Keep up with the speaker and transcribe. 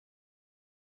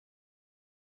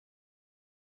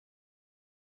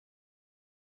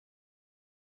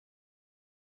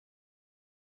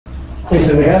Okay,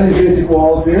 so we have these basic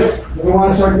walls here. If we want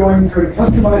to start going through and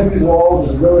customizing these walls,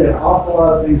 there's really an awful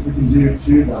lot of things we can do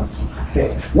to them.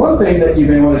 Okay, one thing that you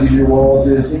may want to do to your walls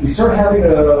is if you start having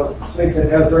a space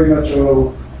that has very much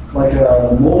like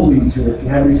a molding to it, if you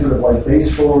have any sort of like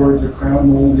baseboards or crown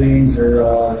moldings or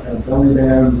kind of belly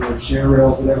bands or chair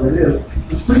rails, whatever it is,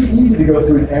 it's pretty easy to go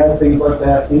through and add things like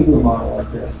that into a model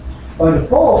like this. By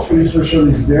default, we just sort of show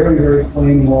these very, very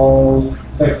plain walls.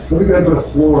 In fact, let me go ahead and put a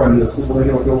floor under this so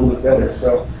it'll go a little bit better.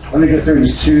 So let me go through and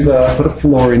just choose, put a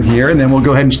floor in here, and then we'll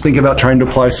go ahead and think about trying to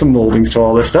apply some moldings to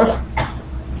all this stuff.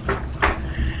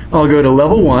 I'll go to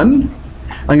level 1.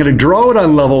 I'm going to draw it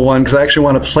on level 1 because I actually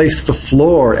want to place the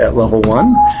floor at level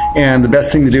 1. And the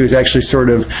best thing to do is actually sort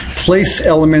of place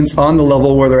elements on the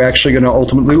level where they're actually going to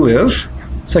ultimately live.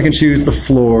 So I can choose the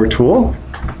floor tool.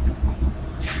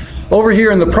 Over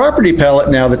here in the property palette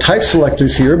now, the type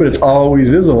selector's here, but it's always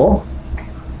visible.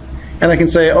 And I can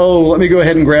say, oh, let me go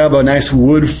ahead and grab a nice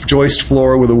wood joist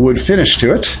floor with a wood finish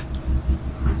to it.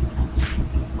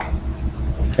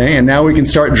 Okay, and now we can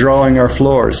start drawing our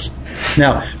floors.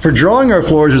 Now, for drawing our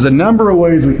floors, there's a number of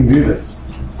ways we can do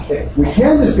this. Okay, we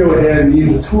can just go ahead and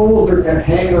use the tools that are kind of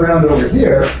hanging around over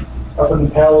here, up in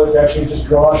the palette, to actually just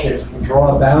draw shapes. We can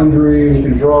draw a boundary, we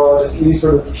can draw just any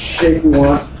sort of shape we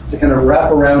want to kind of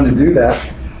wrap around and do that.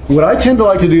 What I tend to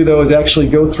like to do, though, is actually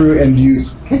go through and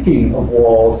use picking of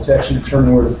walls to actually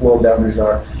determine where the floor boundaries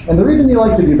are. And the reason you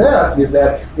like to do that is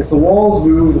that if the walls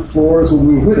move, the floors will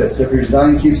move with it. So if your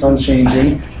design keeps on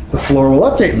changing, the floor will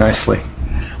update nicely.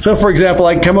 So for example,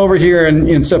 I can come over here and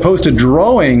as opposed to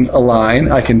drawing a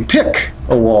line, I can pick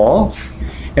a wall.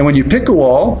 And when you pick a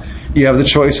wall, you have the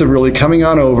choice of really coming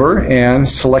on over and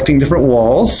selecting different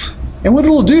walls. And what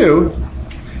it'll do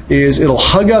is it'll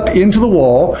hug up into the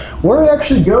wall. Where it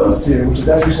actually goes to, which is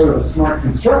actually sort of a smart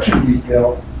construction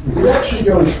detail, is it actually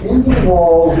goes into the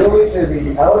wall really to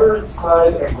the outer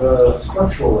side of the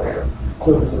structural layer.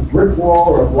 So if it's a brick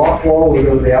wall or a block wall, we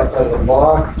go to the outside of the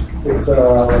block. If it's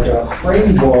like a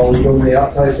framed wall, we go to the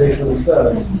outside face of the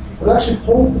studs. It actually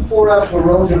pulls the floor out to a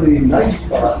relatively nice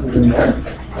spot within there.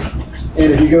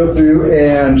 And if you go through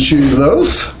and choose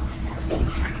those,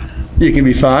 you can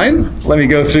be fine. Let me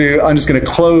go through, I'm just going to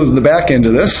close the back end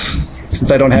of this,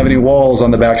 since I don't have any walls on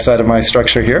the back side of my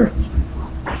structure here.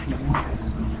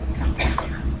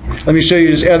 Let me show you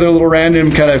just other little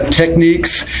random kind of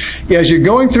techniques. As you're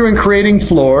going through and creating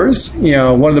floors,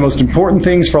 one of the most important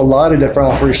things for a lot of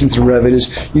different operations in Revit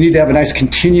is you need to have a nice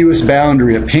continuous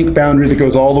boundary, a pink boundary that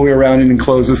goes all the way around and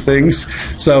encloses things.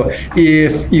 So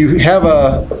if you have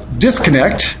a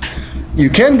disconnect, you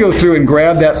can go through and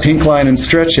grab that pink line and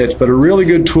stretch it, but a really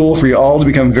good tool for you all to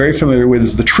become very familiar with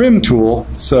is the trim tool.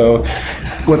 So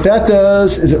what that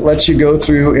does is it lets you go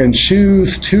through and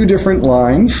choose two different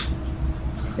lines,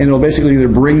 and it'll basically either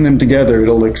bring them together,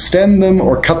 it'll extend them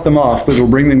or cut them off, but it'll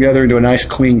bring them together into a nice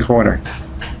clean corner.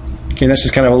 Okay, that's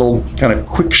just kind of a little kind of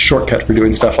quick shortcut for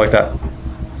doing stuff like that.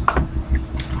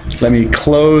 Let me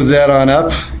close that on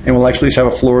up, and we'll actually just have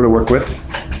a floor to work with.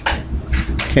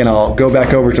 Okay, and I'll go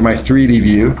back over to my 3D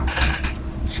view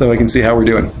so I can see how we're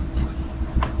doing.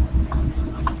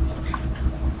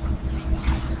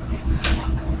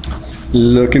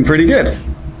 Looking pretty good.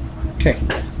 Okay.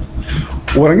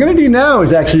 What I'm going to do now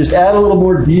is actually just add a little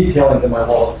more detail into my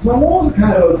walls. Because my walls are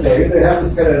kind of okay. They have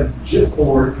this kind of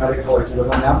chipboard kind of color to them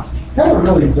right now. It's kind of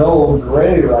really dull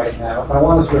gray right now. If I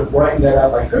want to sort of brighten that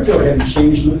up, I could go ahead and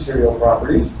change the material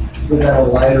properties, give that a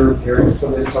lighter appearance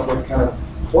so they just don't look kind of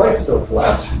quite so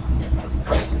flat.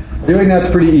 Doing that's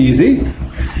pretty easy.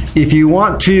 If you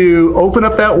want to open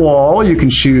up that wall, you can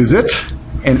choose it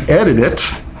and edit it,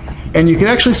 and you can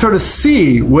actually sort of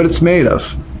see what it's made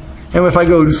of. And if I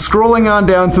go scrolling on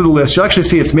down through the list, you'll actually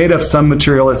see it's made of some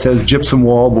material that says gypsum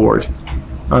wallboard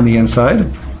on the inside.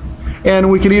 And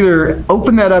we can either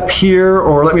open that up here,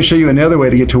 or let me show you another way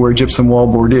to get to where gypsum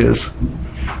wallboard is.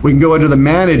 We can go into the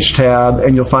Manage tab,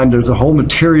 and you'll find there's a whole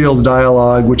materials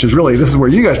dialog, which is really, this is where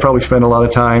you guys probably spend a lot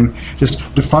of time,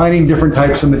 just defining different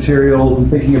types of materials and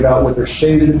thinking about what their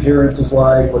shaded appearance is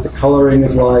like, what the coloring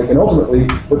is like, and ultimately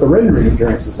what the rendering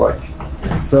appearance is like.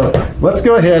 So let's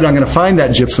go ahead. I'm going to find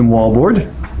that gypsum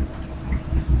wallboard.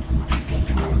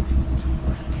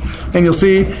 And you'll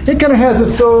see it kind of has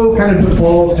this kind of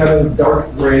default, kind of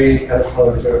dark gray kind of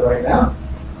color to it right now.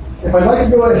 If I'd like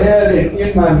to go ahead and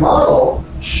in my model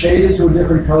shade it to a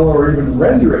different color or even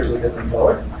render it to a different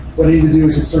color, what I need to do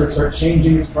is just sort of start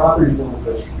changing its properties a little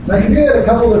bit. And I can do that a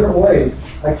couple different ways.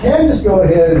 I can just go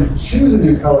ahead and choose a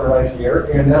new color right here,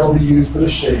 and that'll be used for the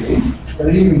shading. But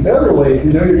an even better way, if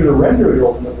you know you're going to render it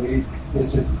ultimately,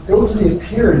 is to go to the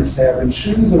Appearance tab and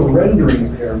choose a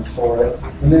rendering appearance for it,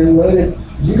 and then let it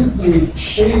use the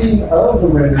shading of the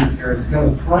rendered appearance, kind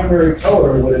of the primary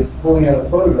color of what it's pulling out of the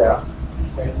photograph,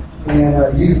 okay?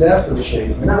 And use that for the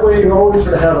shading. And that way you always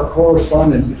sort of have a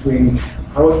correspondence between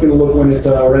how it's going to look when it's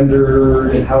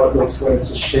rendered and how it looks when it's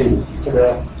just shaded. You sort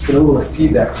of get a little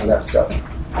feedback for that stuff.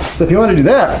 So if you want to do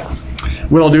that,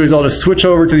 what I'll do is I'll just switch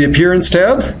over to the Appearance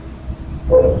tab.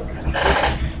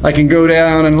 I can go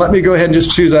down and let me go ahead and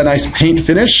just choose a nice paint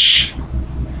finish.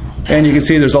 And you can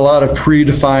see there's a lot of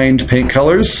predefined paint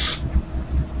colors.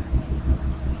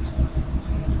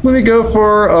 Let me go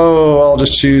for, I'll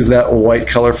just choose that white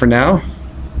color for now.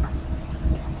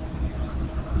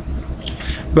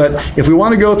 But if we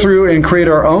want to go through and create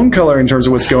our own color in terms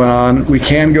of what's going on, we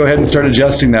can go ahead and start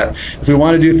adjusting that. If we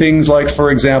want to do things like,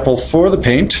 for example, for the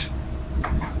paint,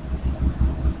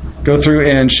 go through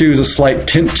and choose a slight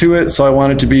tint to it. So I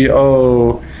want it to be,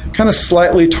 kind of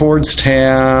slightly towards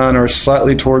tan or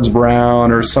slightly towards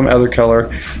brown or some other color.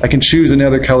 I can choose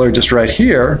another color just right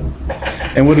here.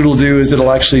 And what it'll do is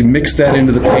it'll actually mix that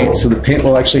into the paint. So the paint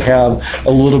will actually have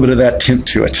a little bit of that tint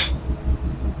to it.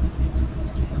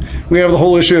 We have the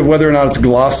whole issue of whether or not it's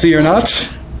glossy or not.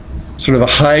 Sort of a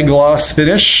high gloss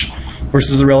finish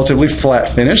versus a relatively flat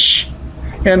finish.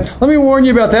 And let me warn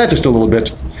you about that just a little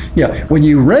bit. Yeah, when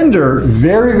you render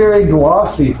very, very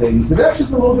glossy things, it actually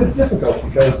is a little bit difficult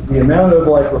because the amount of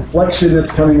reflection that's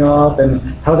coming off and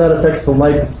how that affects the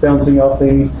light that's bouncing off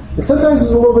things, it sometimes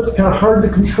is a little bit kind of hard to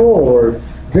control, or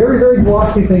very, very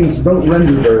glossy things don't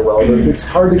render very well. It's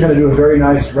hard to kind of do a very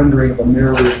nice rendering of a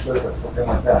mirror surface, something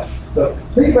like that. So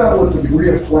think about what the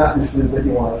degree of flatness is that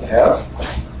you want it to have.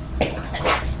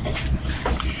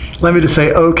 Let me just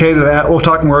say okay to that. We'll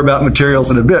talk more about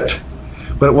materials in a bit.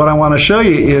 But what I want to show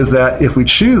you is that if we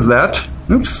choose that,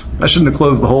 oops, I shouldn't have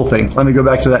closed the whole thing. Let me go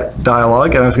back to that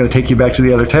dialog, and I was going to take you back to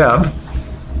the other tab.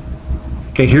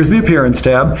 Okay, here's the Appearance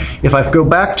tab. If I go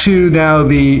back to now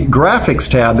the Graphics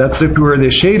tab, that's where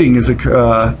the shading is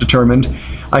determined,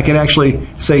 I can actually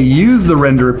say use the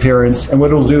render appearance, and what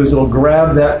it'll do is it'll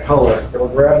grab that color. It'll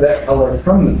grab that color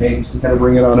from the paint and kind of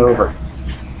bring it on over.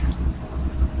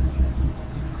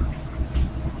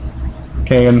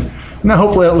 Okay, and now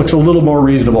hopefully that looks a little more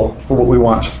reasonable for what we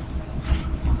want.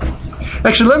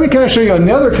 Actually, let me kind of show you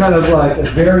another kind of a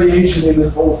variation in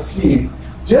this whole scheme.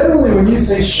 Generally, when you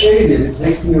say shaded, it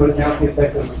takes into account the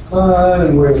effect of the sun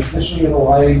and where the positioning of the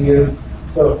lighting is.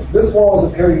 So this wall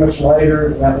is appearing much lighter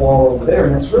than that wall over there,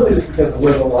 and it's really just because of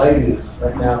where the light is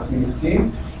right now in the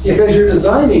scheme. If as you're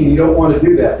designing, you don't want to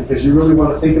do that because you really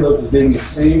want to think of those as being the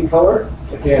same color,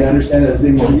 okay, and understand it as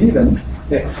being more even.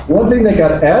 Okay. One thing that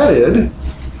got added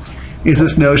is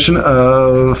this notion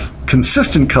of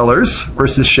consistent colors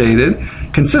versus shaded.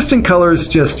 Consistent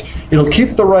colors it'll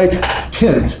keep the right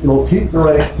tint, it'll keep the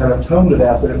right kind of tone to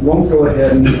that, but it won't go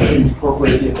ahead and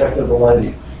incorporate the effect of the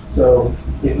lighting. So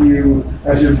if you,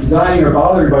 as you're designing, are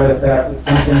bothered by the fact that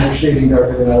something is shading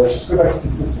darker than others, just go back to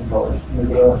consistent colors. And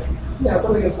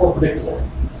something that's more predictable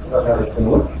about how it's going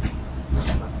to look.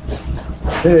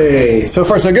 Okay, so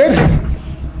far so good?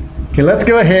 Okay, let's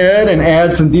go ahead and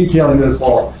add some detail into this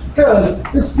wall. Because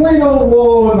this plain old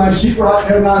wall with my sheetrock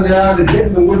coming on down and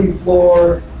hitting the wooden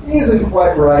floor isn't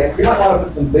quite right. We might want to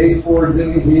put some baseboards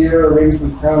in here, or maybe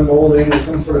some crown molding or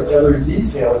some sort of other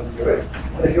detail into it.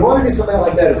 And if you want to do something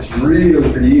like that, it's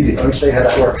really pretty easy. Let me show you how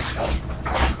that works.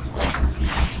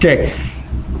 Okay,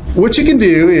 what you can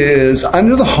do is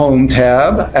under the Home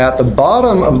tab, at the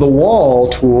bottom of the Wall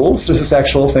tools, there's this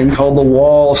actual thing called the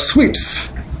Wall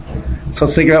Sweeps. So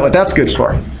let's think about what that's good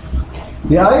for.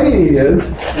 The idea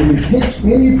is when you take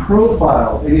any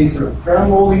profile, any sort of crown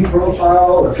molding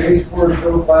profile or baseboard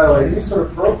profile or any sort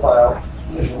of profile,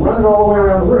 and just run it all the way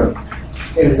around the room.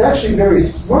 And it's actually very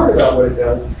smart about what it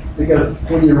does, because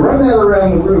when you run that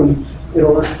around the room,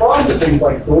 it'll respond to things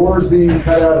like doors being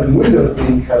cut out and windows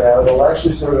being cut out. It'll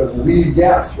actually sort of leave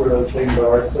gaps where those things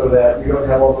are so that you don't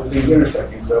have all those things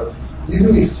intersecting. So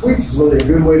using these sweeps is really a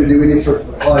good way to do any sorts of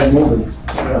applied moldings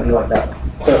like that.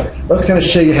 So let's kind of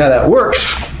show you how that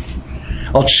works.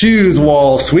 I'll choose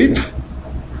Wall Sweep.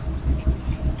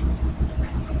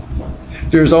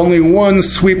 There's only one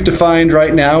sweep defined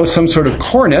right now, some sort of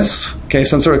cornice, okay,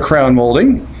 some sort of crown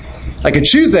molding. I could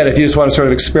choose that if you just want to sort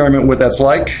of experiment what that's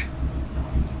like.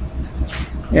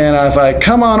 And if I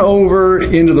come on over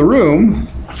into the room,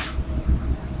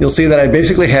 you'll see that I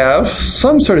basically have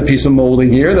some sort of piece of molding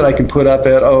here that I can put up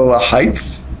at, a height.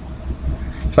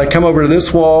 If I come over to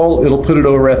this wall, it'll put it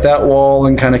over at that wall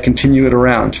and kind of continue it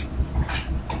around.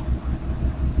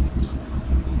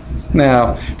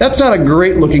 Now, that's not a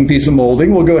great looking piece of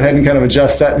molding. We'll go ahead and kind of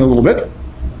adjust that in a little bit.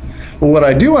 But what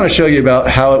I do want to show you about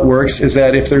how it works is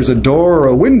that if there's a door or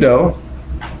a window,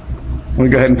 We'll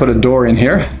go ahead and put a door in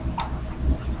here.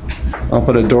 I'll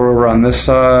put a door over on this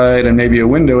side and maybe a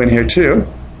window in here too.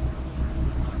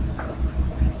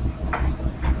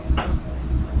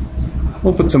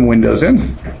 We'll put some windows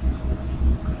in.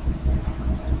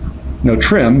 No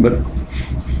trim, but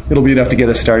it'll be enough to get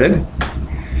us started.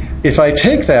 If I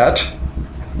take that,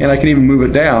 and I can even move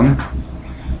it down,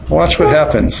 watch what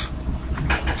happens.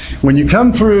 When you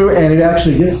come through and it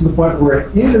actually gets to the point where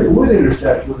it would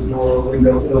intersect with the door or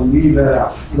window, it'll leave that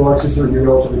out. It'll actually sort of be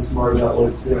relatively smart about what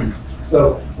it's doing.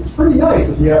 So it's pretty nice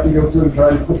if you have to go through and try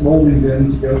to put moldings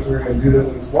in to go through and do that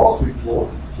with this wall sweep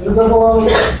tool. Because it does a lot of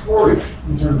work for you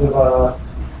in terms of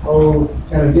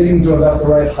kind of getting to about the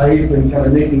right height and kind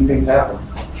of making things happen.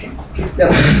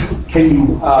 Yes? Can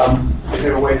you, is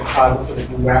there a way to toggle so that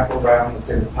you wrap around, let's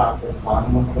say, the top or the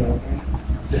bottom of the opening?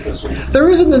 There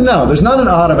isn't there's not an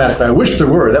automatic. I wish there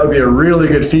were. That would be a really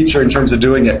good feature in terms of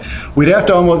doing it. We'd have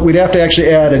to actually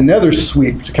add another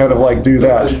sweep to kind of like do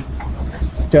that.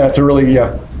 To really,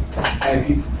 yeah.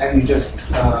 And you just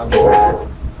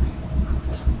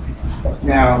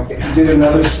now, if you did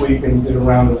another sweep and you did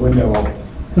around the window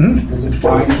opening, does it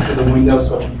bind to the window?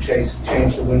 So if you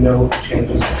change the window, it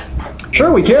changes.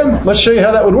 Sure, we can. Let's show you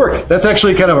how that would work. That's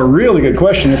actually kind of a really good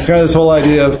question. It's kind of this whole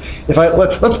idea of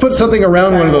let's put something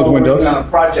around one of those windows. On a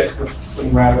project with some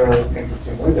rather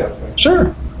interesting windows. Right?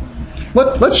 Sure.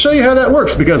 Let's show you how that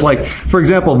works because, like, for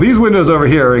example, these windows over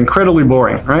here are incredibly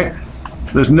boring, right?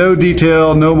 There's no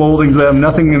detail, no molding to them,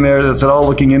 nothing in there that's at all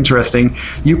looking interesting.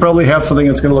 You probably have something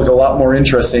that's going to look a lot more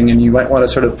interesting, and you might want to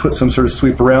sort of put some sort of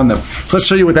sweep around them. So let's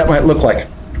show you what that might look like.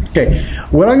 Okay,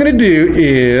 what I'm going to do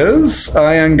is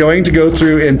I am going to go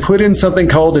through and put in something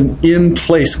called an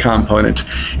in-place component.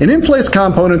 And in-place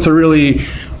components are really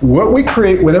what we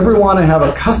create whenever we want to have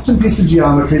a custom piece of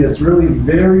geometry that's really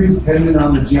very dependent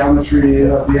on the geometry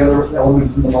of the other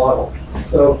elements in the model.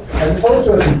 So as opposed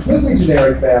to a completely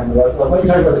generic family, let me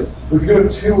talk about this. We could do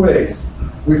it two ways.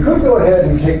 We could go ahead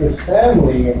and take this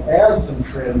family and add some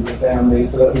trim to the family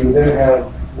so that we would then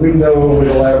have window with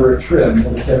elaborate trim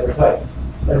as a separate type.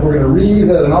 And we're going to reuse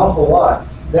that an awful lot.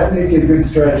 That may be a good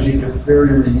strategy because it's very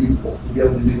reusable. You'll be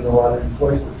able to use it in a lot of different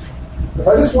places. If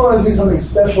I just want to do something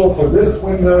special for this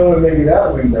window and maybe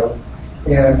that window,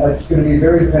 and it's going to be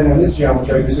very dependent on this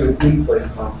geometry, I can just do an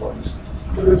in-place component.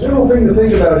 So the general thing to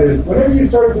think about is whenever you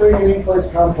start doing an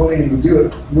in-place component and you do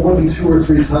it more than 2 or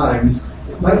 3 times,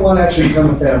 it might want to actually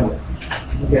become a family.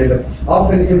 Okay, but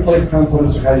often in-place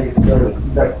components are how you get started.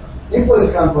 In fact,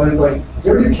 in-place components, like, do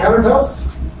you ever do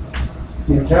countertops?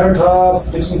 You know,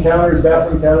 countertops, kitchen counters,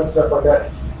 bathroom counters, stuff like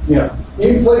that. You know,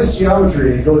 in-place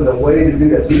geometry is really the way to do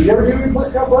that. Did you ever do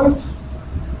in-place components?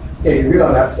 Okay, you're good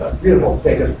on that stuff. Beautiful.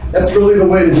 Okay, because that's really the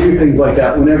way to do things like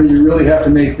that whenever you really have to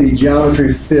make the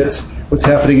geometry fit what's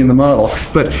happening in the model.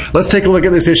 But let's take a look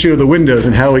at this issue of the windows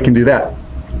and how we can do that.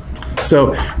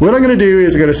 So what I'm going to do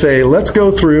is I'm going to say, let's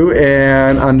go through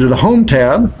and under the Home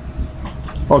tab,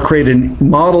 I'll create a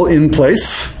model in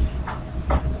place.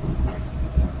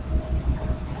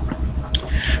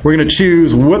 We're going to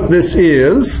choose what this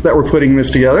is that we're putting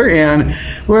this together. And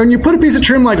when you put a piece of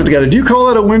trim like that together, do you call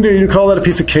that a window or do you call that a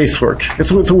piece of casework? It's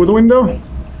with a window?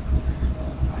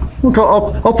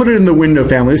 I'll put it in the window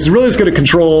family. This is really just going to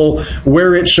control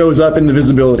where it shows up in the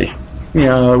visibility. You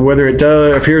know, whether it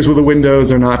appears with the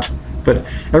windows or not. But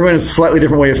everyone has a slightly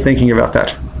different way of thinking about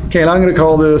that. Okay, and I'm going to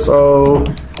call this,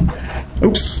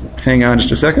 oops, hang on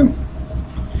just a second.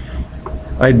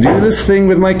 I do this thing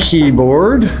with my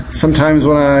keyboard sometimes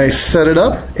when I set it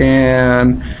up,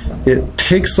 and it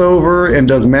takes over and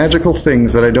does magical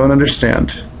things that I don't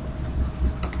understand.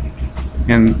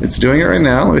 And it's doing it right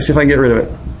now. Let me see if I can get rid of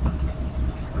it.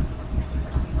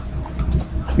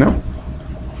 No.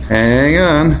 Hang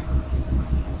on.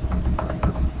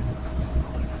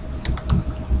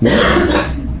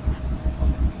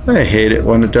 I hate it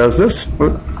when it does this,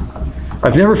 but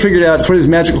I've never figured out, it's one of these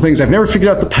magical things, I've never figured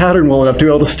out the pattern well enough to be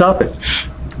able to stop it.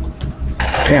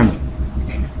 Damn.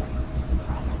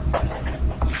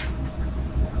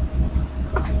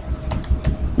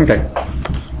 Okay.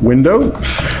 Window.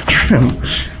 Trim.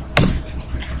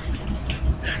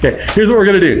 Okay, here's what we're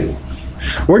going to do.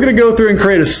 We're going to go through and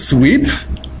create a sweep.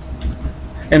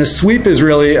 And a sweep is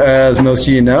really, as most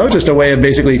of you know, just a way of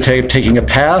basically taking a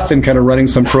path and kind of running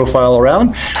some profile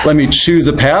around. Let me choose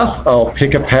a path. I'll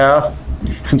pick a path.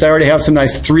 Since I already have some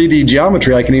nice 3D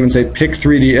geometry, I can even say pick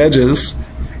 3D edges.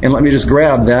 And let me just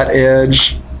grab that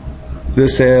edge,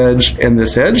 and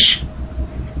this edge.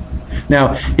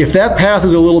 Now, if that path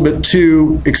is a little bit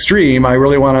too extreme, I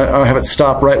really want to have it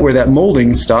stop right where that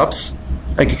molding stops.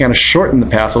 I can kind of shorten the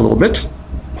path a little bit.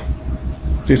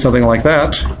 Do something like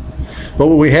that. But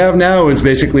what we have now is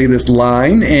basically this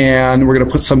line, and we're going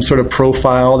to put some sort of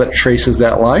profile that traces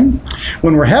that line.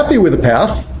 When we're happy with the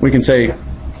path, we can say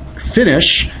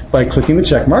finish by clicking the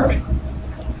check mark.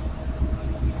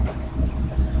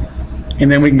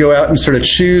 And then we can go out and sort of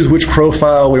choose which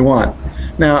profile we want.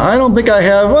 Now, I don't think I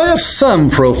have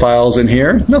some profiles in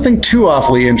here. Nothing too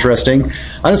awfully interesting.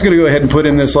 I'm just going to go ahead and put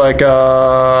in this like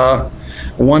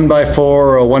 1x4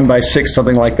 or 1x6,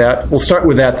 something like that. We'll start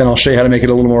with that, then I'll show you how to make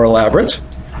it a little more elaborate.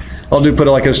 I'll put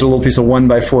like just a little piece of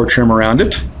 1x4 trim around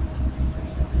it.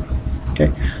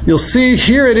 Okay. You'll see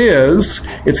here it is.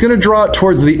 It's going to draw it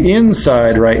towards the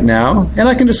inside right now, and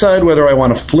I can decide whether I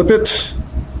want to flip it.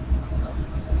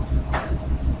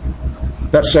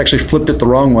 That's actually flipped it the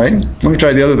wrong way. Let me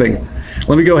try the other thing.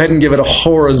 Let me go ahead and give it a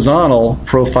horizontal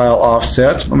profile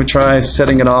offset. Let me try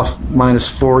setting it off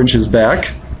 -4 inches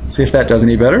back. See if that does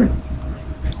any better.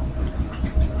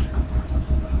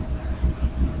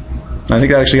 I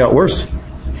think that actually got worse.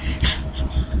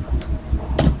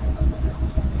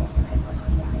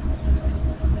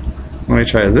 Let me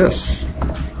try this.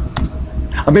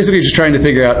 I'm basically just trying to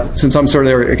figure out, since I'm sort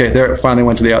of there, okay, there it finally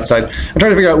went to the outside. I'm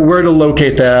trying to figure out where to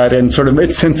locate that, and sort of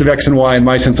its sense of X and Y and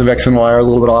my sense of X and Y are a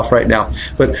little bit off right now.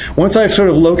 But once I've sort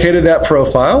of located that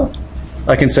profile,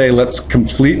 I can say let's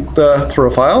complete the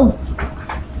profile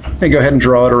and go ahead and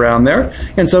draw it around there.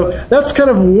 And so that's kind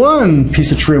of one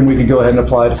piece of trim we can go ahead and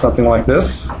apply to something like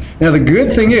this. Now the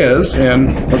good thing is,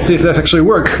 and let's see if that actually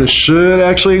works, this should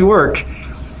actually work.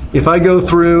 If I go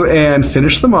through and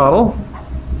finish the model,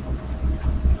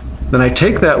 then I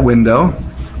take that window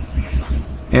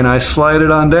and I slide it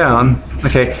on down,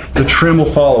 okay, the trim will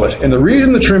follow it. And the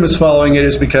reason the trim is following it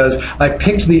is because I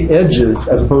picked the edges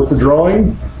as opposed to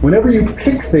drawing. Whenever you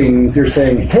pick things, you're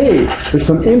saying, hey, there's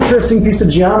some interesting piece of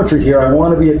geometry here. I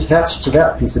want to be attached to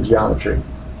that piece of geometry.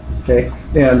 Okay?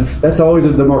 And that's always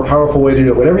the more powerful way to do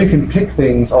it. Whenever you can pick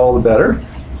things, all the better.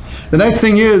 The nice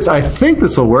thing is, I think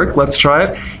this will work. Let's try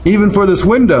it. Even for this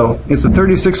window, it's a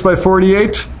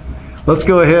 36x48. Let's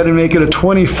go ahead and make it a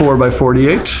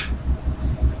 24x48.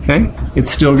 Okay,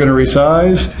 it's still going to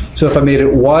resize. So if I made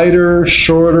it wider,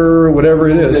 shorter, whatever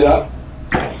it is,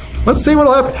 let's see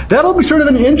what'll happen. That'll be sort of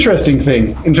an interesting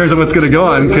thing in terms of what's going to go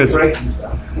on. Because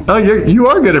you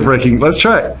are good at breaking. Let's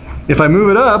try it. If I move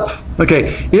it up,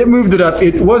 okay, it moved it up.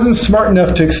 It wasn't smart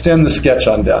enough to extend the sketch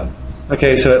on down.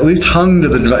 Okay, so at least hung to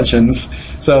the dimensions.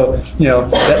 So, you know,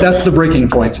 that's the breaking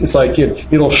point. It's like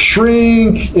it'll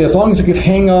shrink as long as it could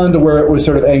hang on to where it was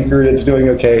sort of anchored. It's doing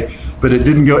okay, but it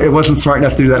didn't go. It wasn't smart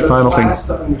enough to do that final thing.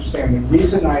 To understand, the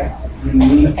reason you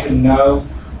need to know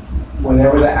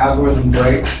whenever the algorithm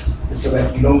breaks is so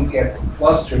that you don't get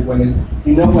flustered when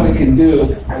you know what it can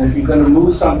do, and if you're going to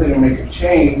move something or make a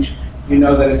change, you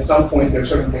know that at some point there are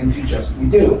certain things you just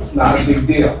redo. It's not a big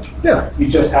deal. Yeah. You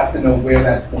just have to know where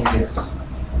that point is.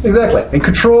 Exactly. And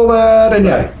control that, and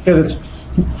yeah, because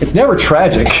it's never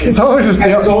tragic. It's always just,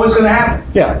 it's always going to happen.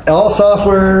 Yeah. All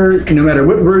software, no matter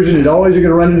what version, you're always going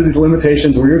to run into these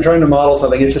limitations where you're trying to model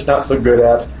something it's just not so good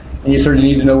at, and you sort of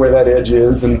need to know where that edge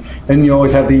is, and then you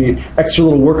always have the extra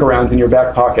little workarounds in your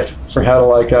back pocket for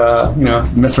how to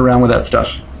mess around with that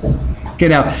stuff. Okay,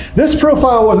 now, this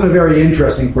profile wasn't a very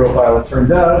interesting profile, it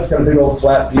turns out. It's got a big old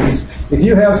flat piece. If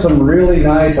you have some really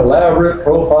nice, elaborate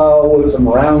profile with some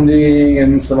rounding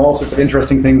and some all sorts of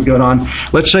interesting things going on,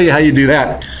 let's show you how you do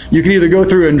that. You can either go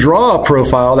through and draw a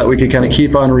profile that we can kind of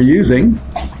keep on reusing,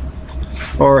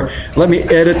 or let me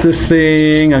edit this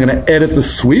thing. I'm going to edit the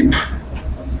sweep.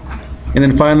 And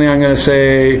then finally, I'm going to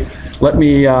say, let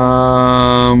me,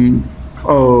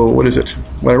 what is it?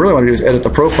 What I really want to do is edit the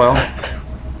profile.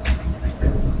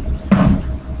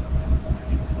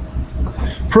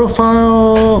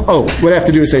 Profile, what I have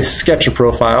to do is say sketch a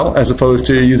profile as opposed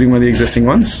to using one of the existing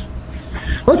ones.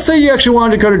 Let's say you actually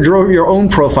wanted to go to draw your own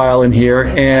profile in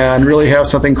here and really have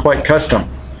something quite custom.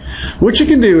 What you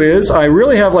can do is, I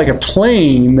really have like a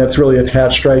plane that's really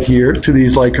attached right here to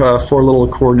these like 4 little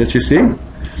coordinates you see. And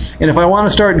if I want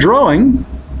to start drawing,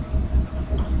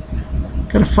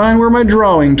 gotta find where my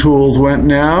drawing tools went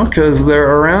now, because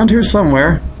they're around here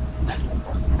somewhere.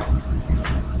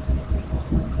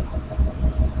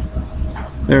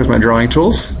 There's my drawing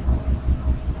tools.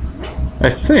 I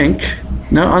think,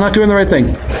 no, I'm not doing the right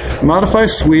thing. Modify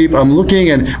sweep, I'm looking,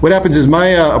 and what happens is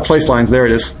my place lines, there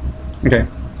it is. Okay,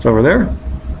 it's over there.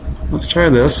 Let's try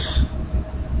this.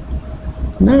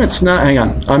 No, it's not, hang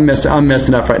on. I'm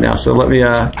messing up right now, so let me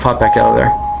pop back out of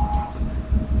there.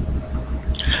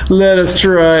 Let us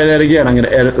try that again. I'm gonna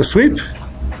edit the sweep.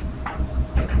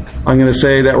 I'm gonna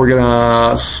say that we're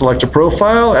gonna select a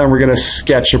profile, and we're gonna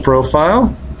sketch a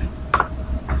profile.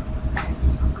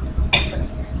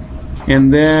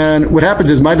 And then what happens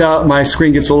is my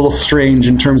screen gets a little strange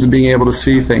in terms of being able to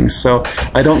see things. So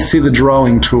I don't see the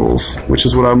drawing tools, which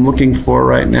is what I'm looking for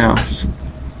right now. So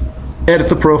edit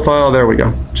the profile. There we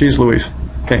go. Jeez Louise.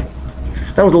 Okay.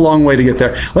 That was a long way to get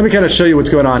there. Let me kind of show you what's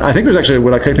going on. I think there's actually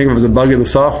what I can think of as a bug of the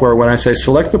software when I say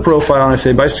select the profile and I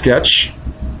say by sketch.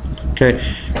 Okay.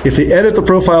 If the edit the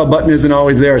profile button isn't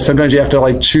always there, sometimes you have to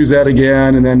like choose that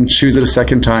again and then choose it a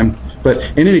second time. But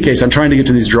in any case, I'm trying to get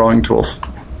to these drawing tools.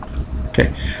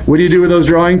 Okay. What do you do with those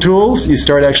drawing tools? You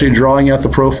start actually drawing out the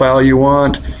profile you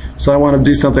want. So I want to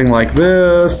do something like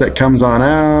this that comes on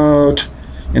out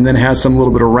and then has some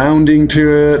little bit of rounding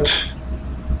to it.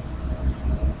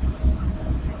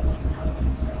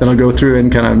 Then I'll go through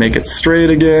and kind of make it straight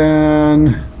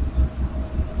again.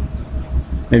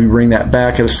 Maybe bring that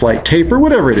back at a slight taper,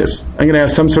 whatever it is. I'm going to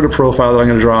have some sort of profile that I'm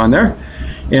going to draw on there.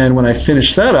 And when I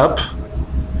finish that up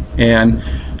and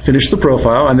finish the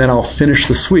profile, and then I'll finish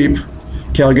the sweep,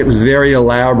 okay, I'll get this very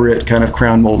elaborate kind of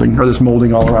crown molding, or this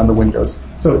molding all around the windows.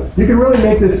 So you can really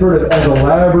make this sort of as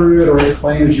elaborate or as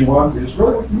plain as you want to. It's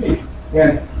really what you need.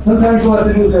 And sometimes you'll have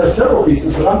to do this as several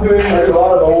pieces, but I do a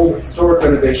lot of old historic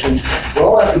renovations. What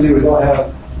I'll have to do is I'll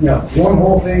have one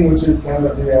whole thing which is kind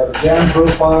of the down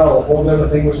profile, a whole other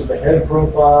thing which is the head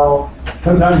profile.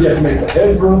 Sometimes you have to make the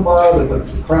head profile, then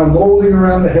the crown molding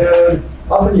around the head.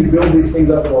 Often you build these things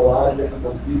up in a lot of different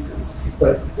little pieces.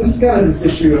 But this is kind of this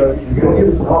issue of you're going to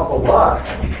do this an awful lot,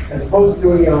 as opposed to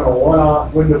doing it on a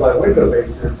one-off window-by-window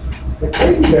basis. It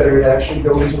may be better to actually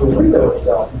go into the window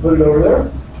itself and put it over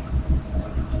there.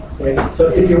 Okay. So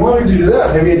if you wanted to do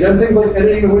that, have you done things like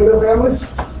editing the window families?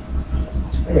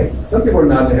 Okay, so some people are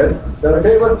nodding their heads. Is that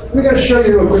okay? Let me show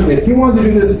you real quickly. If you wanted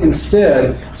to do this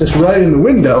instead, just right in the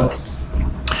window,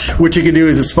 what you could do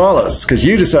is as follows, because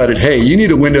you decided, hey, you need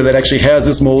a window that actually has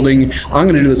this molding. I'm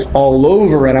going to do this all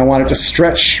over, and I want it to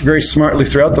stretch very smartly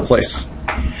throughout the place.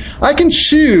 I can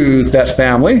choose that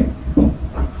family,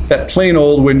 that plain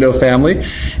old window family,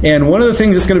 and one of the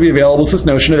things that's going to be available is this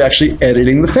notion of actually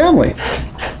editing the family.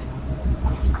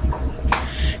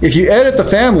 If you edit the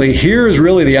family, here is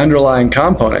really the underlying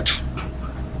component.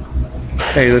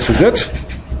 Okay, this is it.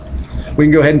 We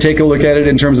can go ahead and take a look at it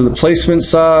in terms of the placement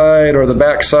side or the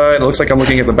back side. It looks like I'm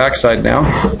looking at the back side now.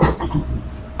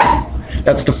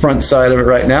 That's the front side of it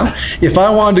right now. If I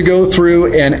wanted to go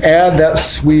through and add that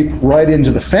sweep right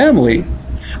into the family,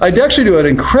 I'd actually do an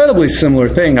incredibly similar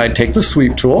thing. I'd take the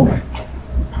sweep tool,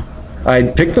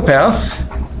 I'd pick the path,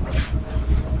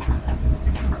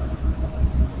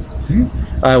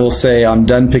 I will say I'm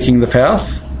done picking the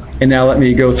path, and now let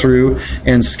me go through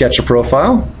and sketch a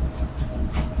profile.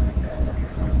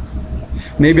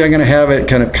 Maybe I'm going to have it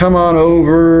kind of come on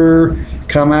over,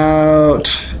 come out,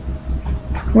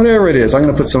 whatever it is. I'm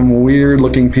going to put some weird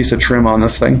looking piece of trim on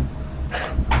this thing.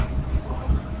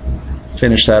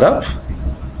 Finish that up.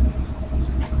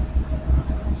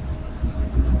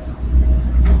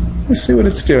 Let's see what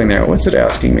it's doing there. What's it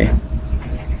asking me?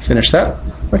 Finish that.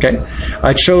 Okay.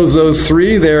 I chose those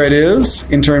three. There it is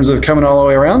in terms of coming all the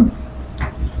way around.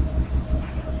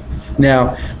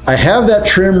 Now, I have that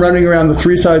trim running around the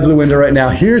three sides of the window right now.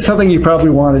 Here's something you probably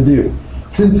want to do.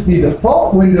 Since the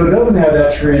default window doesn't have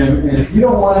that trim, and if you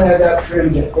don't want to add that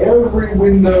trim to every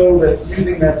window that's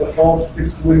using that default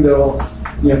fixed window,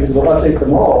 because it'll update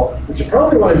them all, what you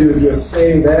probably want to do is go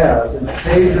save as, and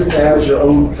save this as your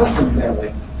own custom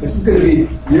family. This is going to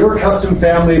be your custom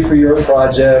family for your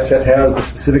project that has the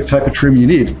specific type of trim you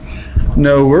need.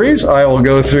 No worries. I will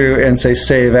go through and say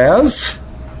save as.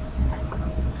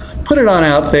 Put it on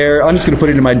out there. I'm just going to put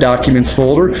it in my documents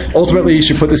folder. Ultimately, you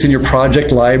should put this in your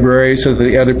project library so that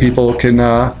the other people can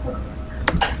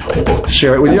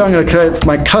share it with you. I'm going to cut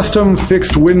my custom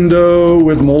fixed window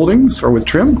with moldings or with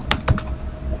trim.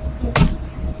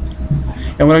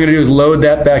 And what I'm going to do is load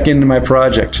that back into my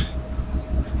project.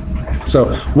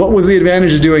 So what was the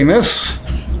advantage of doing this?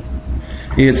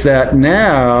 It's that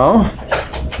now,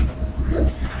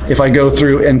 if I go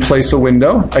through and place a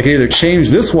window, I can either change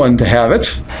this one to have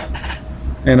it,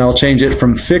 and I'll change it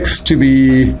from fixed to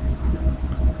be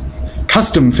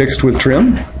custom fixed with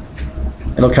trim.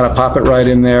 It'll kind of pop it right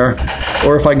in there.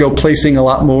 Or if I go placing a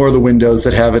lot more of the windows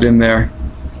that have it in there,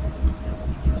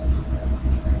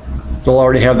 they'll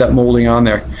already have that molding on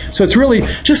there. So it's really,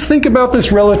 just think about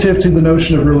this relative to the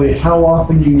notion of really how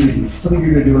often you need these. Something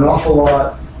you're going to do an awful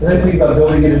lot, and then think about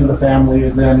building it into the family,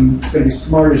 and then it's going to be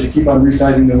smart as you keep on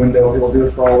resizing the window. It will do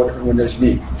it for all the different windows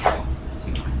you need.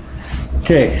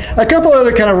 Okay, a couple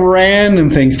other kind of random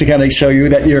things to kind of show you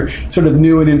that you're sort of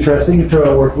new and interesting to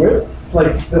work with.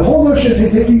 like the whole notion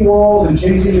of taking walls and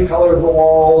changing the color of the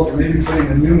walls, or maybe putting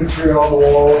a new material on the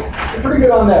walls, they're pretty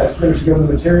good on that. It's pretty much go to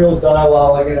the materials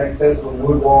dialogue, and I can say it's a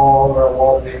wood wall or a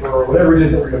wallpaper or whatever it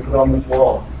is that we're going to put on this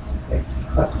wall. Okay.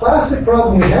 A classic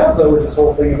problem we have, though, is this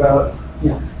whole thing about,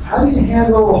 how do you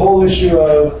handle the whole issue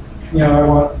of, I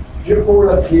want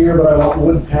chipboard up here, but I want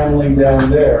wood paneling down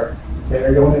there. Okay,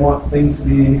 or you only want things to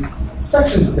be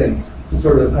sections of things to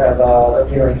sort of have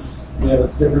appearance,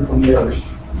 that's different from the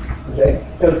others. Okay,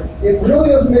 because it really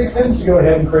doesn't make sense to go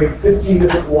ahead and create 15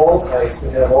 different wall types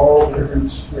that have all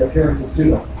different appearances to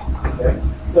them. Okay,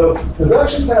 so there's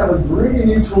actually kind of a groovy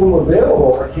new tool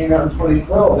available that came out in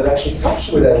 2012 that actually helps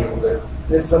you with that a little bit.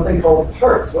 It's something called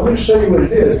parts. So I'm going to show you what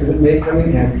it is because it may come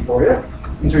in handy for you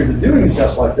in terms of doing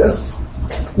stuff like this.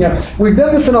 Yeah, we've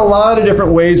done this in a lot of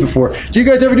different ways before. Do you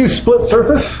guys ever do split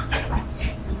surface?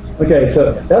 Okay,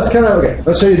 so that's kind of, okay,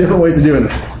 let's show you different ways of doing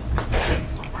this.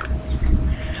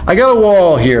 I got a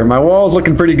wall here. My wall is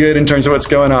looking pretty good in terms of what's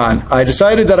going on. I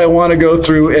decided that I want to go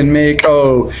through and make,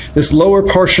 this lower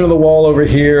portion of the wall over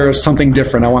here something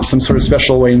different. I want some sort of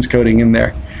special wainscoting in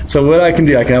there. So what I can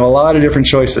do, I can have a lot of different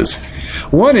choices.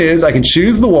 One is I can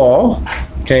choose the wall.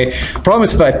 Okay. Problem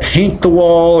is if I paint the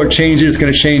wall or change it, it's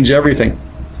going to change everything.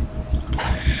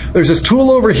 There's this tool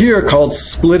over here called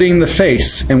splitting the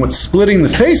face. And what splitting the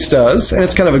face does, and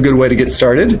it's kind of a good way to get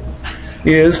started,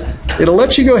 is it'll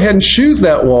let you go ahead and choose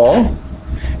that wall,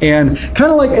 and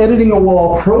kind of like editing a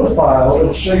wall profile,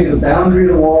 it'll show you the boundary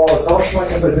of the wall. It's all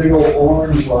showing up a big old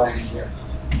orange line here.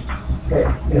 Okay,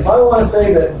 and if I want to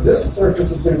say that this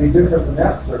surface is going to be different than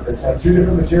that surface, have two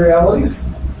different materialities,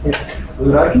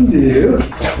 what I can do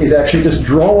is actually just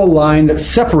draw a line that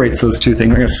separates those two things.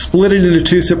 We're going to split it into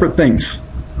two separate things.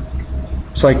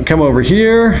 So I can come over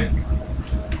here,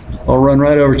 I'll run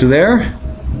right over to there,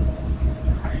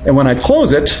 and when I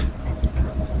close it,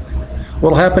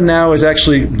 what will happen now is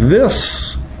actually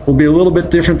this will be a little bit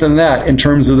different than that in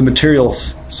terms of the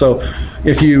materials. So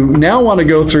if you now want to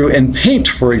go through and paint,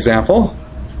 for example,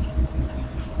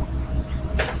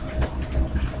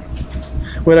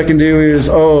 what I can do is,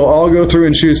 I'll go through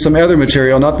and choose some other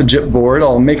material, not the chipboard.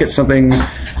 I'll make it something,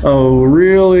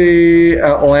 really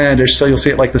outlandish. So you'll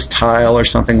see it like this tile or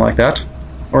something like that,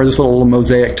 or this little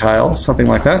mosaic tile, something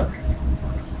like that.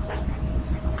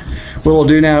 What we'll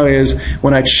do now is,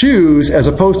 when I choose, as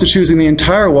opposed to choosing the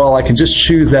entire wall, I can just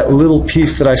choose that little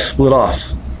piece that I split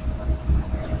off.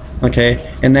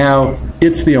 Okay, and now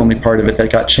it's the only part of it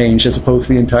that got changed as opposed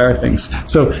to the entire things.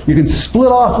 So you can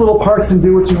split off little parts and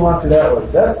do what you want to that way.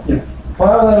 So that's,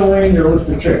 file that away in your list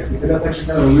of tricks, because that's actually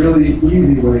kind of a really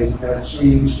easy way to kind of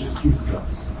change just pieces of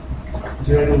it. Is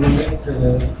there any limit to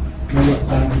the number of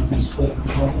times you can split the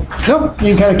component? Nope, you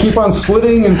can kind of keep on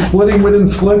splitting and splitting within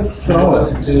splits. So what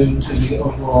does it do to the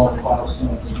overall file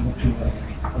size?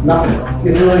 Nothing.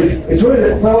 It's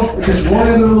really, well, it's just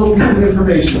one little piece of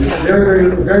information. It's very,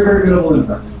 very, very, very minimal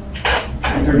impact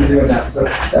in terms of doing that. So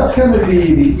that's kind of the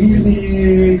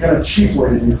easy, kind of cheap way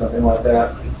to do something like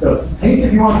that. So paint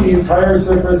if you want the entire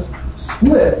surface,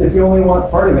 split if you only want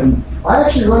part of it. And I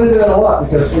actually run into that a lot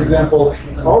because, for example,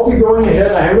 I'll be going ahead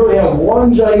and I really have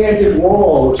one gigantic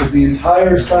wall, which is the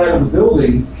entire side of the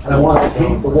building, and I want to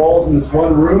paint the walls in this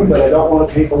one room, but I don't want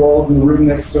to paint the walls in the room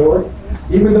next door.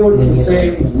 Even though it's the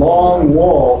same long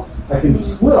wall, I can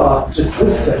split off just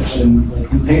this section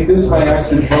and paint this my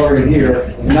accent color in here,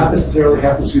 and not necessarily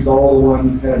have to choose all the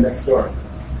ones kind of next door.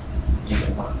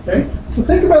 Okay, so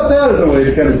think about that as a way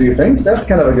to kind of do things. That's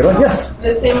kind of a good one. Yes?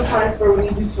 The same applies for when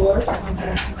you do floors?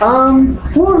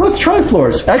 Let's try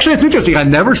floors. Actually, it's interesting. I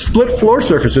never split floor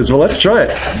surfaces. Well, let's try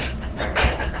it.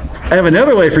 I have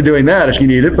another way for doing that if you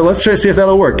need it, but let's try to see if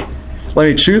that'll work. Let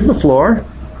me choose the floor.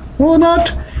 Will it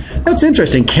not? That's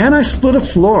interesting. Can I split a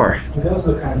floor? Those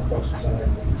are the kind of questions I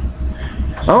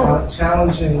like. Oh.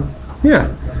 Challenging.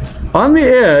 Yeah. On the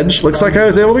edge, looks like I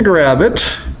was able to grab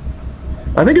it.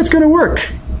 I think it's going to work.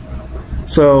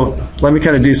 So let me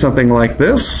kind of do something like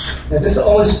this. Now this is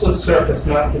only split surface,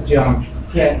 not the geometry.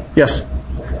 Yeah. Yes.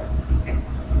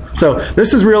 So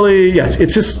this is really, yes,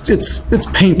 it's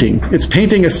painting. It's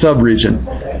painting a subregion.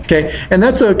 Okay, and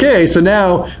that's okay. So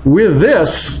now with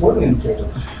this,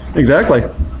 exactly.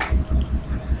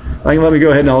 Let me go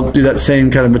ahead and I'll do that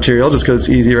same kind of material just because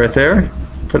it's easy right there.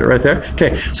 Put it right there.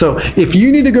 Okay, so if you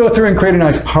need to go through and create a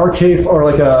nice parquet or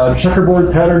like a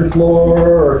checkerboard pattern floor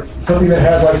or something that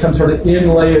has like some sort of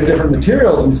inlay of different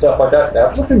materials and stuff like that,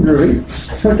 that's looking groovy.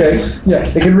 Okay, yeah,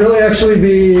 it can really actually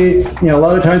be, a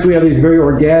lot of times we have these very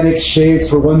organic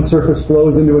shapes where one surface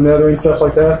flows into another and stuff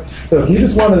like that. So if you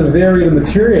just want to vary the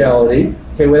materiality,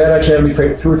 okay, without actually having to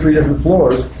create 2 or 3 different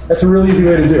floors, that's a really easy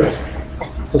way to do it.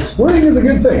 So splitting is a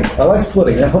good thing. I like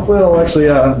splitting. And hopefully it'll actually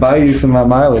buy you some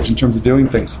mileage in terms of doing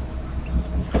things.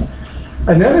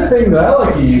 Another thing that I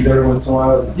like to use every once in a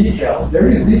while is decals. Ever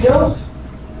use decals?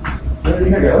 Let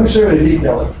me show you what a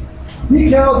decal is.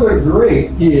 Decals are great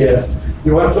if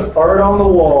you want to put art on the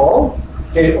wall,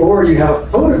 okay, or you have a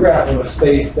photograph of a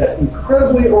space that's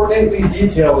incredibly ornately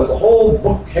detailed. There's a whole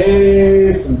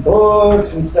bookcase and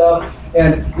books and stuff,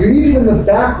 and you need it in the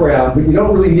background, but you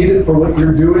don't really need it for what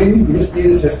you're doing. You just need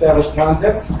it to establish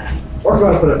context. Or if you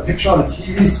want to put a picture on a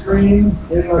TV screen,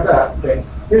 anything like that. Okay,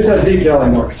 here's how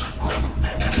decaling works.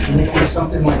 Nikki,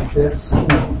 something like this.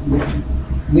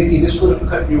 Nikki, this would have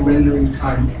cut your rendering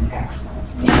time in half.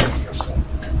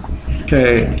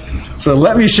 Okay, so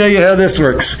let me show you how this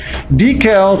works.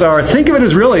 Decals are, think of it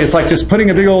as really, it's like just putting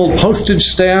a big old postage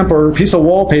stamp or piece of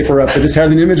wallpaper up that just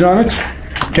has an image on it.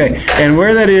 Okay, and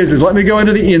where that is let me go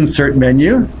into the Insert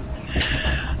menu.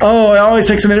 Oh, it always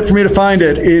takes a minute for me to find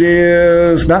it. It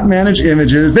is not Manage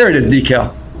Images. There it is,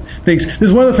 Decal. This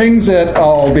is one of the things that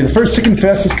I'll be the first to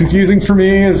confess is confusing for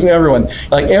me as everyone.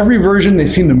 Like every version, they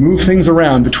seem to move things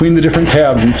around between the different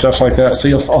tabs and stuff like that. So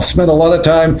I'll spend a lot of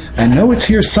time. I know it's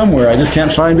here somewhere. I just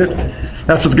can't find it.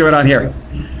 That's what's going on here.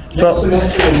 So next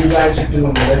semester, when you guys are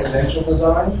doing residential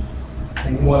design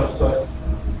and you want to put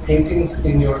paintings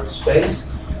in your space,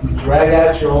 you drag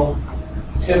out your old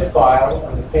TIFF file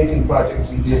of the painting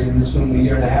project you did in this room a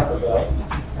year and a half ago,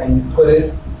 and you put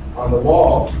it on the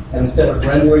wall, and instead of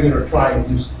rendering it or trying to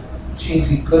use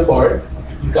cheesy clip art,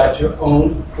 you got your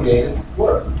own creative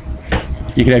work.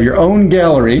 you can have your own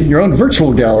gallery, your own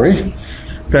virtual gallery.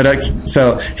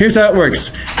 So here's how it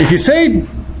works. If you say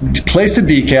place a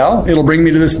decal, it'll bring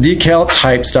me to this decal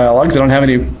types dialog, because I don't have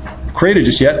any created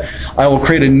just yet. I will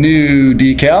create a new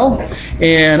decal,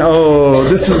 and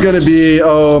this is going to be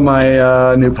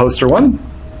my new poster one.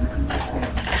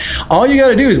 All you got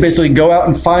to do is basically go out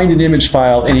and find an image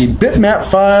file, any bitmap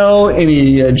file,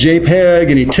 any JPEG,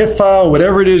 any TIFF file,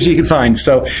 whatever it is you can find.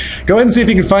 So go ahead and see if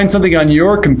you can find something on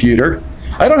your computer.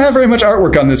 I don't have very much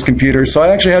artwork on this computer, so I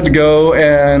actually had to go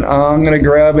and I'm going to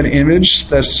grab an image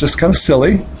that's just kind of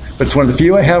silly, but it's one of the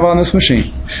few I have on this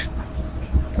machine.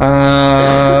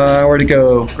 Where'd it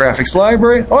go? Graphics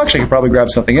library. Oh, actually, I could probably grab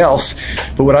something else.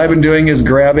 But what I've been doing is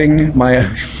grabbing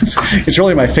my, it's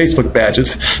really my Facebook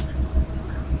badges.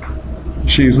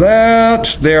 Choose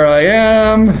that. There I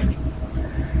am.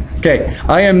 Okay,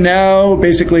 I am now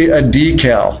basically a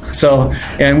decal. So,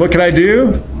 and what can I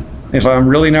do? If I'm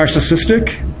really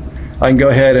narcissistic, I can go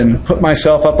ahead and put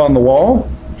myself up on the wall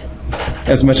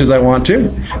as much as I want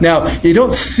to. Now, you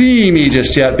don't see me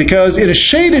just yet because in a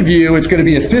shaded view, it's going to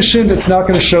be efficient. It's not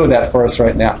going to show that for us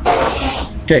right now.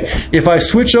 Okay, if I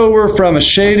switch over from a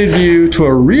shaded view to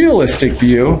a realistic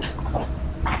view,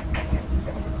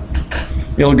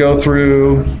 it'll go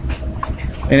through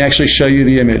and actually show you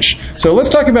the image. So let's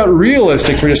talk about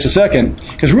realistic for just a second,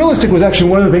 because realistic was actually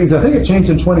one of the things, I think it changed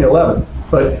in 2011,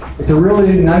 but it's a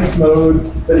really nice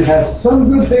mode, but it has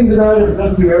some good things about it, but it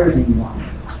doesn't do everything you want.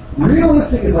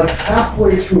 Realistic is like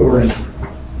halfway to a render.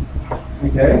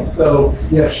 Okay, so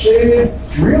you have shaded.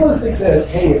 Realistic says,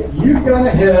 hey, if you've gone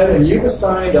ahead and you've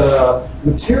assigned a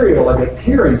material, like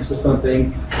appearance to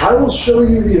something, I will show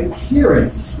you the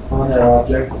appearance on that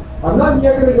object. I'm not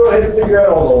yet going to go ahead and figure out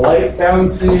all the light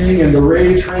bouncing and the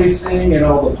ray tracing and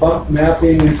all the bump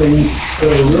mapping and things that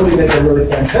will really make a really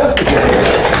fantastic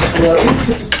image. Well, at least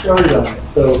get you started on it.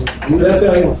 So that's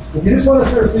how if you just want to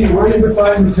sort of see where you've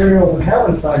assigned materials and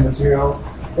haven't assigned materials,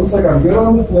 looks like I'm good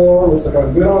on the floor, looks like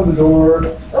I'm good on the door.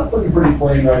 That's looking pretty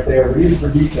plain right there. But even for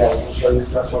details, we'll show you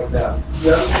stuff like that.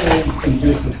 The other thing you can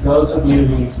do for those of you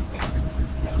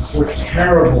who were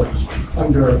terribly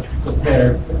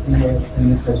under-prepared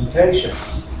in the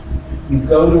presentations, you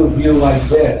go to a view like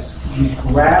this, you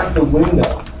grab the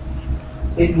window.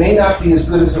 It may not be as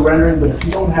good as the rendering, but if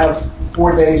you don't have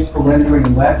 4 days per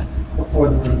rendering left before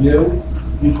the review,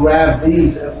 you grab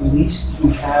these, at least you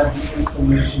have the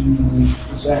information you need to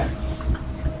present.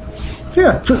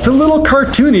 Yeah, it's a little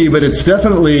cartoony, but it's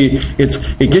definitely,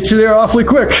 it gets you there awfully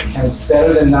quick. And it's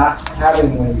better than not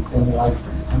having anything like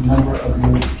a number of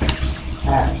you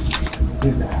had.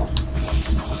 Did that.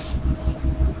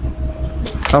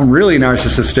 I'm really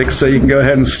narcissistic, so you can go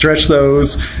ahead and stretch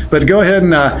those. But go ahead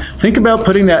and think about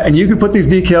putting that, and you can put these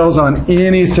decals on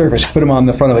any surface. You can put them on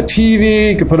the front of a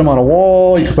TV, you can put them on a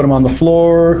wall, you can put them on the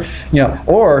floor,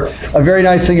 or a very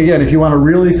nice thing, again, if you want to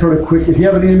really sort of quick, if you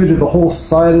have an image of the whole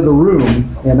side of the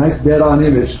room, a nice dead-on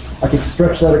image, I could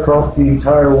stretch that across the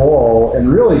entire wall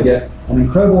and really get an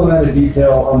incredible amount of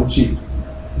detail on the cheap.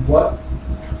 What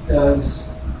does,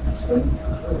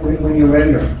 when you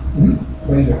render,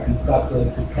 you've got the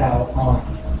decal on,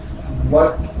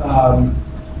 what,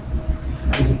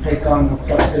 does it take on the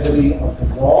reflectivity of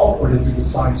the wall, or does it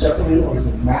design separately, or is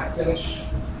it matte finish?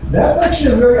 That's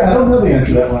actually a very, I don't know the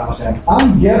answer to that one, Alexander.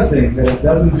 I'm guessing that it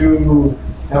doesn't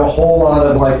have a whole lot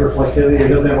of like reflectivity, it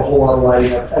doesn't have a whole lot of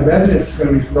lighting. I imagine it's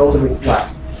going to be relatively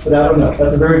flat, but I don't know.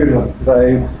 That's a very good one, because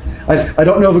I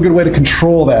don't know of a good way to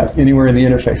control that anywhere in the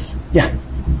interface. Yeah?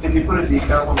 If you put a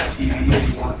decal on the TV,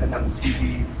 if you wanted to have the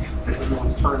TV, if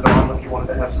everyone's turned on, if you wanted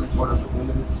to have some sort of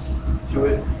luminance to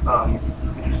it,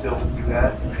 could you still do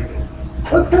that?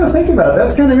 Let's kind of think about it.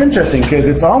 That's kind of interesting, because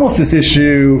it's almost this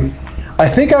issue. I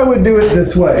think I would do it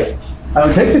this way. I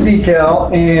would take the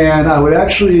decal and I would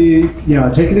actually,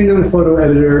 take it into the photo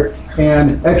editor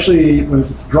and actually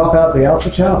drop out the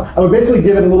alpha channel. I would basically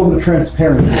give it a little bit of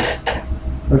transparency.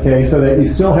 Okay, so that you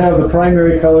still have the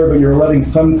primary color, but you're letting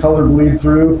some color bleed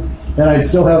through. And I'd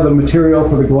still have the material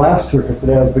for the glass surface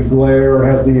that has the glare or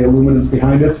has the luminance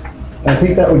behind it. And I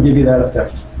think that would give you that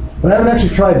effect. But I haven't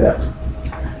actually tried that.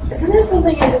 Isn't there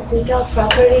something in the decal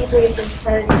properties where you can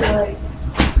set it to like,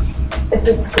 if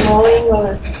it's glowing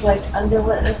or if it's like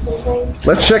underlit or something?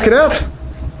 Let's check it out.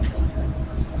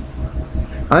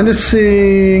 I'm just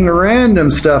seeing random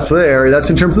stuff there. That's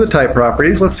in terms of the type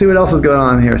properties. Let's see what else is going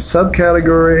on here.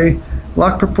 Subcategory,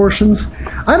 lock proportions.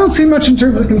 I don't see much in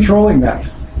terms of controlling that.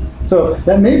 So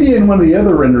that may be in one of the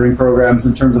other rendering programs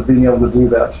in terms of being able to do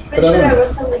that. Pretty sure there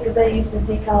was something, because I used the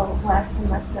decal last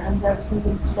semester, and there was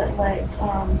something to set like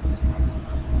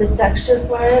the texture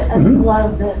for it, and one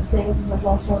of the things was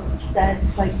also that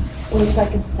it's like, it looks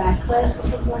like it's backlit or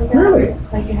something like that. Really?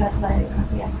 Like it has like,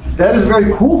 yeah. That is a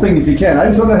very cool thing if you can. I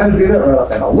just don't know how to do that right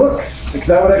off. And I'll look, because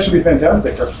that would actually be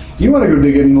fantastic. Or if you want to go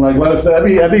dig in and like let us, that'd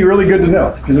be really good to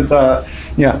know, because it's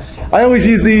yeah. I always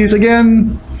use these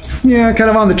again. Yeah, kind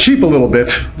of on the cheap a little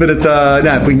bit, but it's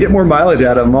if we can get more mileage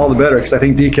out of them, all the better, because I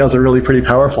think decals are really pretty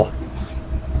powerful.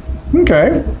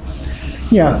 Okay.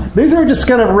 Yeah, these are just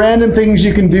kind of random things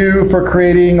you can do for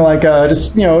creating like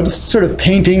just sort of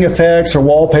painting effects or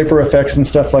wallpaper effects and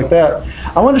stuff like that.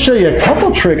 I want to show you a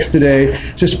couple tricks today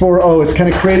just for, it's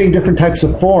kind of creating different types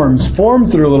of forms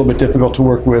that are a little bit difficult to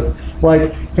work with.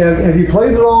 Like, have you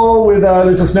played at all with,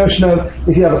 there's this notion of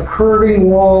if you have a curving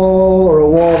wall or a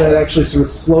wall that actually sort of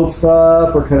slopes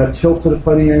up or kind of tilts at a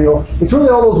funny angle. It's really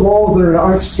all those walls that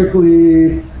aren't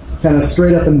strictly kind of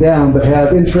straight up and down, but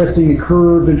have interesting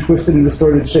curved and twisted and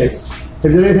distorted shapes.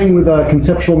 Have you done anything with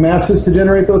conceptual masses to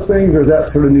generate those things, or is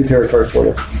that sort of new territory for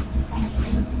you?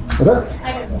 Is that?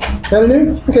 Kind of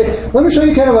new? Okay, let me show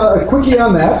you kind of a quickie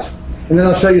on that, and then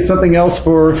I'll show you something else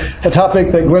for a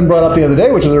topic that Glenn brought up the other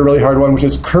day, which is a really hard one, which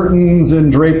is curtains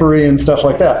and drapery and stuff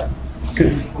like that.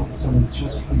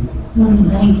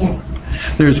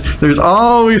 There's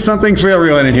always something for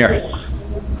everyone in here.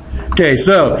 Okay,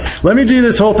 so let me do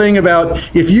this whole thing about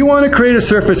if you want to create a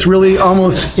surface, really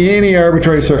almost any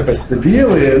arbitrary surface. The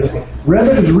deal is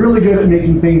Revit is really good at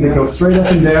making things that go straight up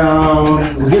and down.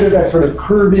 It's good at that sort of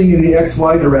curving in the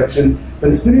XY direction.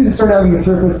 But as soon as you start having a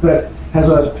surface that has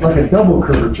like a double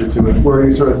curvature to it, where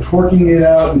you're sort of torquing it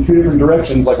out in two different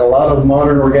directions, like a lot of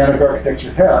modern organic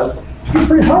architecture has, it's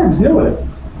pretty hard to deal with it.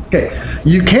 Okay,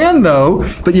 you can though,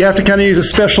 but you have to kind of use a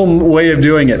special way of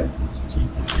doing it.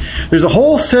 There's a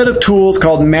whole set of tools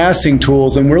called massing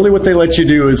tools, and really what they let you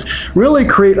do is really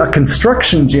create a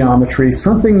construction geometry,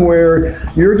 something where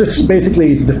you're just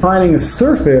basically defining a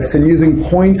surface and using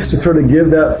points to sort of give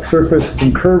that surface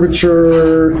some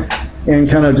curvature and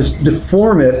kind of just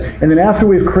deform it. And then after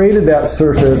we've created that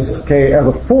surface, okay, as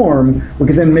a form, we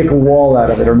can then make a wall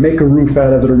out of it, or make a roof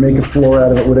out of it, or make a floor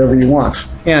out of it, whatever you want.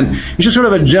 And it's just sort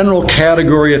of a general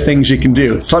category of things you can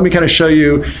do. So let me kind of show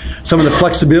you some of the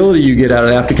flexibility you get out of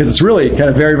that, because it's really kind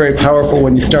of very, very powerful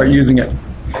when you start using it.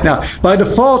 Now, by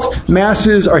default,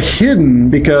 masses are hidden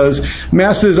because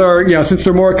masses are, since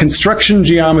they're more construction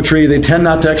geometry, they tend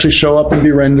not to actually show up and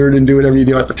be rendered and do whatever you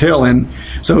do at the tail end.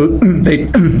 So they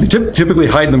typically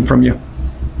hide them from you.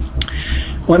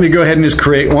 Let me go ahead and just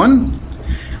create one.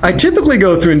 I typically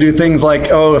go through and do things like,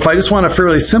 if I just want a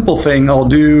fairly simple thing,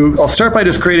 I'll start by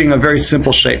just creating a very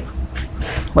simple shape,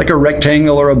 like a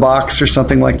rectangle or a box or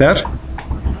something like that.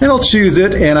 And I'll choose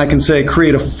it, and I can say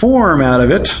create a form out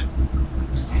of it.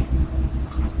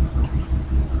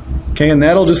 Okay, and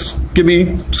that'll just give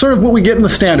me sort of what we get in the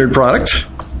standard product.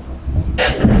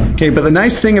 Okay, but the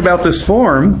nice thing about this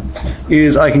form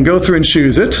is I can go through and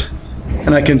choose it,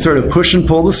 and I can sort of push and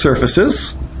pull the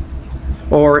surfaces.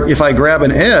 Or if I grab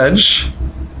an edge,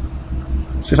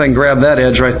 see if I can grab that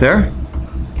edge right there.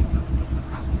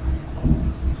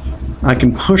 I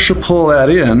can push or pull that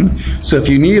in. So if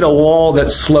you need a wall that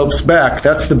slopes back,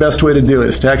 that's the best way to do it,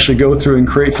 is to actually go through and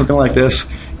create something like this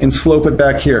and slope it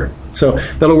back here. So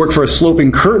that'll work for a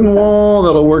sloping curtain wall,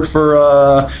 that'll work for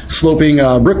a sloping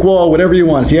brick wall, whatever you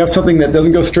want. If you have something that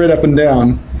doesn't go straight up and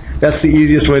down, that's the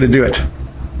easiest way to do it.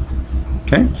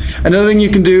 Okay. Another thing you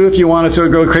can do if you want to sort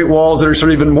of go create walls that are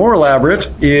sort of even more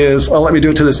elaborate is, let me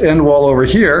do it to this end wall over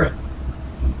here.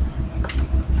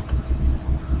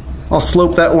 I'll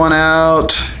slope that one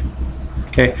out.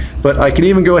 Okay, but I can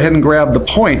even go ahead and grab the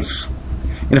points.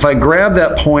 And if I grab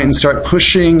that point and start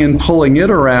pushing and pulling it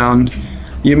around,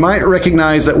 you might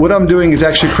recognize that what I'm doing is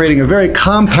actually creating a very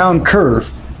compound curve.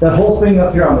 That whole thing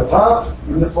up here on the top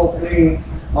and this whole thing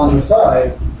on the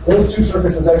side, those two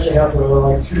surfaces actually have sort of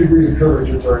like 2 degrees of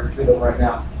curvature to them right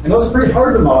now. And those are pretty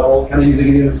hard to model, kind of using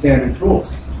any of the standard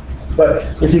tools. But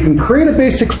if you can create a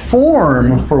basic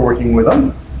form for working with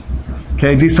them,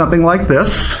 okay, do something like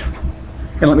this.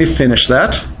 And let me finish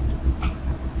that.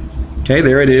 Okay,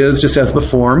 there it is, just as the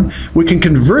form. We can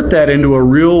convert that into a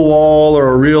real wall or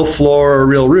a real floor or a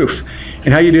real roof.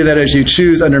 And how you do that is you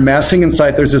choose under Massing and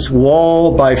Site, there's this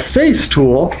Wall by Face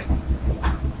tool.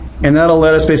 And that'll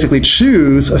let us basically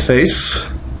choose a face,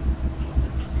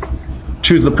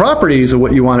 choose the properties of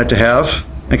what you want it to have.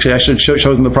 Actually, I should have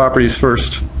chosen the properties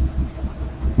first.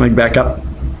 Let me back up.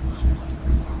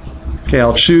 Okay,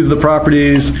 I'll choose the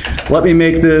properties. Let me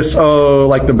make this,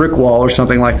 like the brick wall or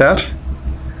something like that.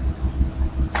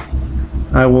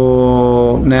 I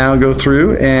will now go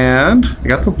through and I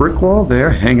got the brick wall there.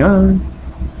 Hang on.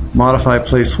 Modify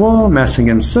place wall, Massing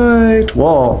and Site,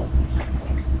 wall.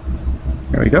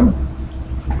 There we go.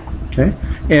 Okay,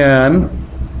 and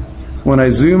when I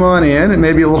zoom on in, it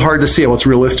may be a little hard to see. Well, it's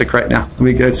realistic right now. Let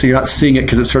me get so you're not seeing it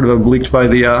because it's sort of obliqued by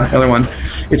the other one.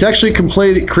 It's actually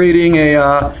creating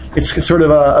a, it's sort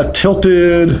of a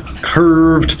tilted,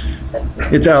 curved,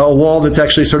 it's a wall that's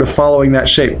actually sort of following that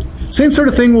shape. Same sort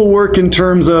of thing will work in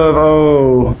terms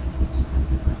of,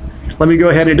 let me go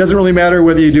ahead. It doesn't really matter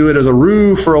whether you do it as a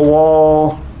roof or a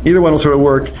wall. Either one will sort of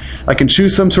work. I can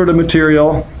choose some sort of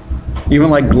material, even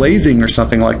like glazing or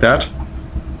something like that.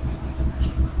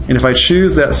 And if I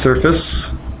choose that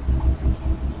surface,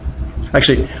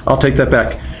 actually, I'll take that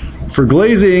back. For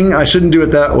glazing, I shouldn't do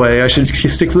it that way. I should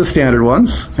stick to the standard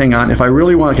ones. Hang on, if I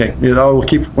really want, okay, I'll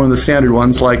keep one of the standard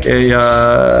ones, like a,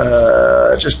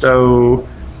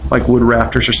 like wood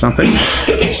rafters or something.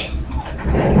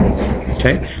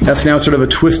 Okay, that's now sort of a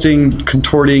twisting,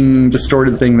 contorting,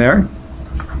 distorted thing there.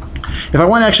 If I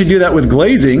want to actually do that with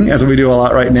glazing, as we do a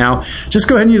lot right now, just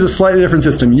go ahead and use a slightly different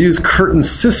system. Use curtain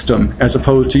system as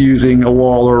opposed to using a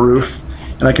wall or a roof.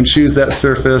 And I can choose that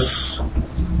surface.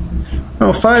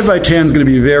 5 by 10 is going to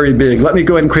be very big. Let me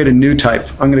go ahead and create a new type.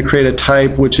 I'm going to create a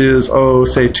type which is,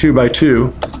 say 2 by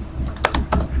 2.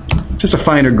 Just a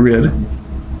finer grid.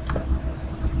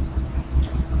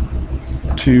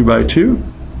 2 by 2.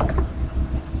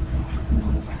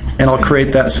 And I'll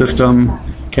create that system.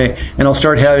 Okay, and I'll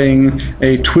start having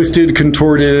a twisted,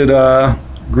 contorted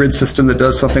grid system that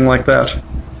does something like that.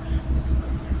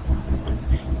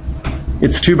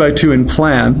 It's 2 by 2 in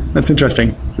plan. That's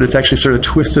interesting, but it's actually sort of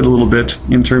twisted a little bit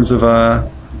in terms of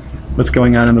what's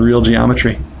going on in the real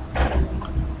geometry.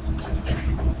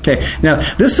 Okay, now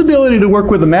this ability to work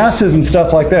with the masses and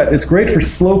stuff like that, it's great for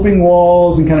sloping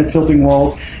walls and kind of tilting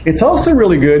walls. It's also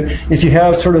really good if you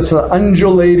have sort of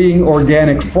undulating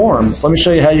organic forms. Let me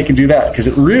show you how you can do that, because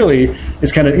it really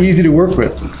is kind of easy to work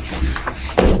with.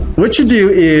 What you do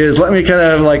is, let me kind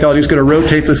of like, I'm just going to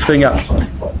rotate this thing up.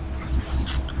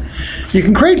 You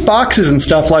can create boxes and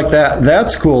stuff like that.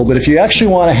 That's cool. But if you actually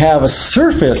want to have a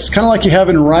surface, kind of like you have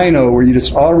in Rhino, where you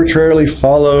just arbitrarily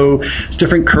follow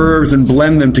different curves and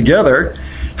blend them together,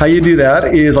 how you do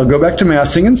that is I'll go back to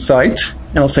Massing and Site,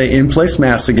 and I'll say In Place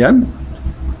Mass again.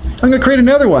 I'm going to create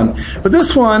another one. But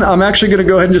this one, I'm actually going to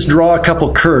go ahead and just draw a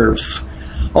couple curves.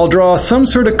 I'll draw some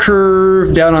sort of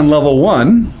curve down on level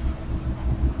 1.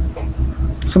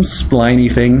 Some spliny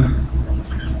thing.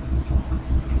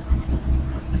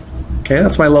 Okay,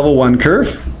 that's my level 1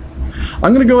 curve.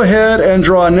 I'm going to go ahead and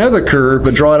draw another curve,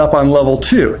 but draw it up on level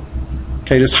 2.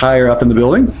 Okay, just higher up in the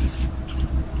building.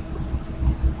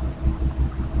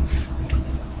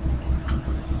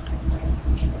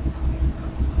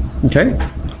 Okay,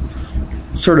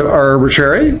 sort of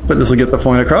arbitrary, but this will get the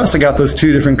point across. I got those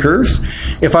 2 different curves.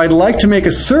 If I'd like to make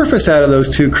a surface out of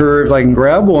those 2 curves, I can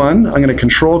grab one. I'm going to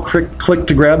control click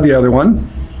to grab the other one.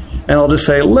 And I'll just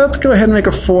say, let's go ahead and make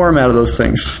a form out of those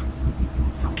things.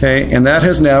 Okay, and that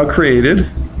has now created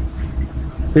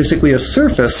basically a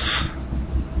surface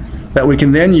that we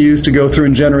can then use to go through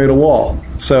and generate a wall.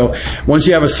 So once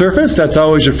you have a surface, that's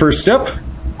always your first step.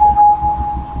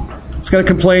 It's going to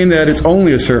complain that it's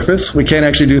only a surface. We can't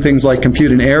actually do things like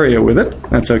compute an area with it.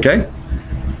 That's okay.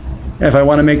 If I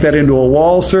want to make that into a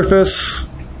wall surface,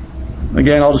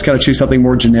 again, I'll just kind of choose something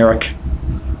more generic.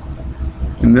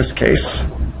 In this case,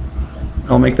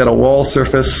 I'll make that a wall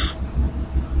surface.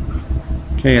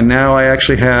 Okay, and now I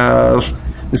actually have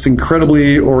this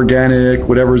incredibly organic,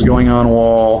 whatever's going on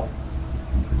wall.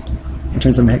 In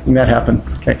terms of making that happen.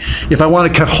 Okay. If I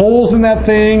want to cut holes in that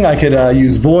thing, I could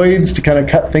use voids to kind of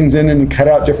cut things in and cut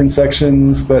out different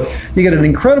sections. But you get an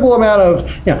incredible amount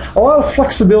of, a lot of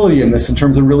flexibility in this in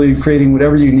terms of really creating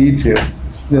whatever you need to.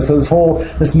 So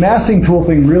this massing tool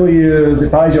thing really is,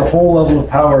 it buys you a whole level of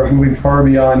power moving far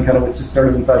beyond kind of what's just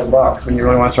started inside the box when you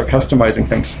really want to start customizing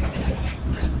things.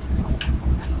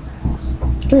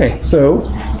 Okay, so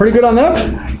pretty good on that?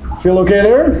 Feel okay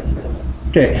there?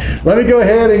 Okay, let me go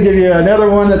ahead and give you another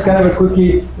one that's kind of a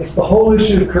quickie. It's the whole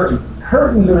issue of curtains.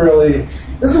 Curtains are really,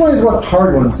 this is one of the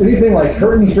hard ones. Anything like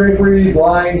curtains, drapery,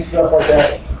 blinds, stuff like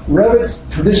that. Revit's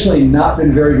traditionally not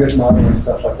been very good at modeling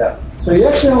stuff like that. So you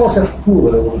actually almost have to fool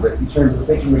it a little bit in terms of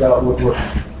thinking about what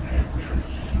works.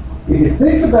 If you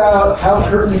think about how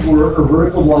curtains work, or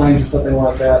vertical blinds or something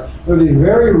like that, they're the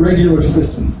very regular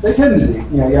systems. They tend to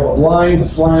be. You have a blind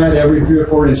slant every 3 or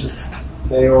 4 inches.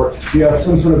 Okay, or you have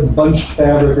some sort of bunched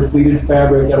fabric or pleated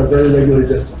fabric at a very regular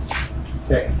distance.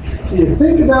 Okay, so you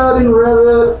think about in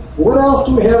Revit, what else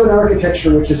do we have in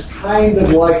architecture which is kind of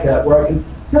like that, where I can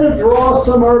kind of draw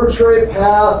some arbitrary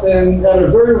path and at a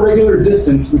very regular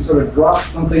distance we sort of drop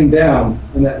something down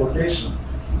in that location.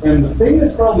 And the thing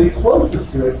that's probably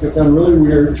closest to it's going to sound really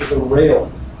weird, is a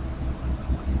railing.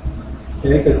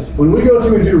 Okay, because when we go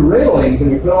through and do railings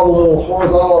and we put all the little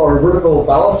horizontal or vertical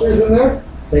balusters in there,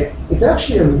 okay, it's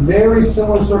actually a very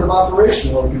similar sort of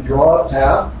operation where we can draw a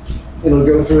path. It'll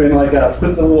go through and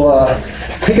put the little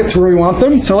pickets where we want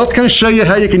them. So let's kind of show you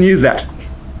how you can use that.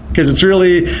 Because it's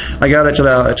really,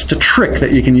 it's just a trick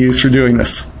that you can use for doing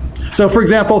this. So for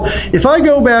example, if I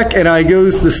go back and I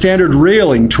go to the standard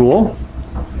railing tool,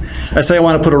 I say I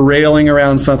want to put a railing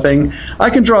around something, I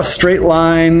can draw straight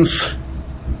lines,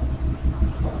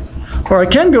 or I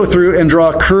can go through and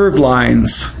draw curved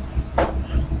lines.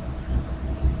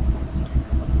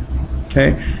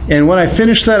 Okay, and when I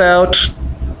finish that out,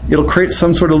 it'll create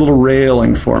some sort of little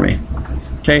railing for me.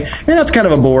 Okay, and that's kind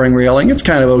of a boring railing. It's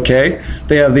kind of okay.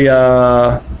 They have the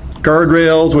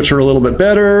guardrails, which are a little bit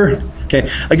better. Okay,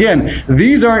 again,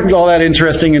 these aren't all that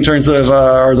interesting in terms of,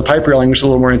 or the pipe railing, which is a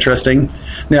little more interesting.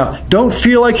 Now, don't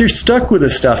feel like you're stuck with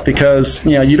this stuff because,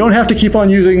 you don't have to keep on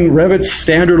using Revit's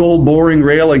standard old boring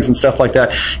railings and stuff like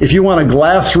that. If you want a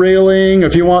glass railing,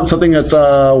 if you want something that's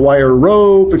a wire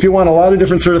rope, if you want a lot of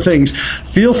different sort of things,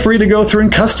 feel free to go through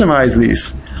and customize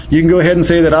these. You can go ahead and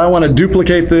say that I want to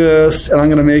duplicate this and I'm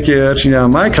going to make it,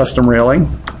 my custom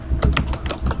railing.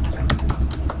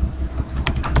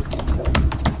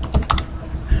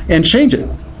 And change it.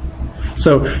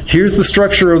 So here's the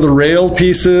structure of the rail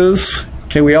pieces.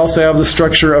 Okay, we also have the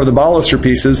structure of the baluster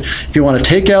pieces. If you want to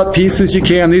take out pieces, you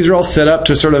can. These are all set up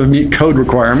to sort of meet code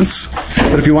requirements.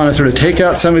 But if you want to sort of take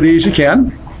out some of these, you can.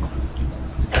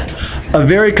 A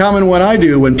very common one I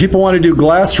do when people want to do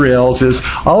glass rails is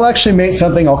I'll actually make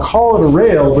something, I'll call it a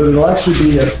rail, but it'll actually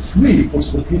be a sweep, which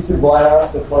is a piece of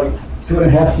glass that's like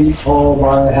 2.5 feet tall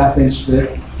by a 1/2 inch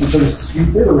thick. And sort of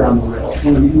sweep it around the rail. It's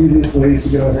one of the easiest ways to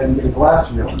go ahead and get a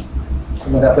glass rail.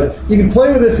 But you can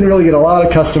play with this and really get a lot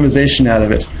of customization out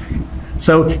of it.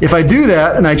 So if I do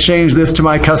that and I change this to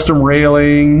my custom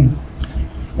railing,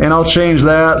 and I'll change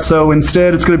that, so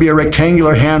instead it's going to be a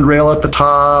rectangular handrail at the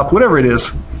top, whatever it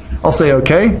is, I'll say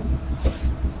OK.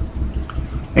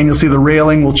 And you'll see the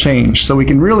railing will change. So we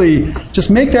can really just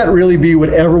make that really be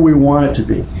whatever we want it to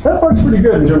be. So that part's pretty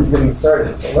good in terms of getting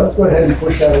started. So let's go ahead and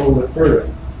push that a little bit further.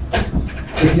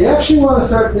 If you actually want to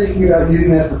start thinking about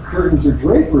using that for curtains or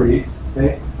drapery,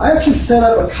 okay, I actually set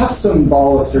up a custom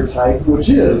baluster type, which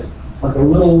is like a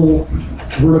little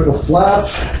vertical slat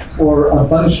or a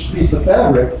bunched piece of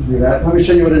fabric to do that. Let me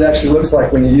show you what it actually looks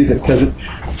like when you use it, because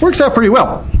it works out pretty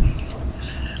well.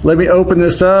 Let me open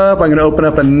this up. I'm going to open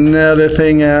up another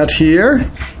thing out here.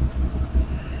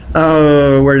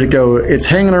 Oh, where did it go? It's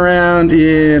hanging around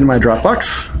in my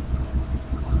Dropbox.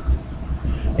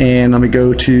 And let me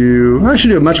go to, I should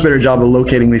do a much better job of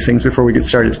locating these things before we get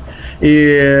started.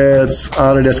 It's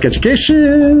Autodesk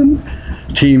Education,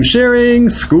 Team Sharing,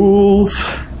 Schools,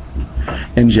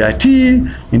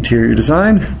 NJIT, Interior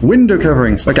Design, Window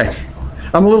Coverings. Okay,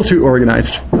 I'm a little too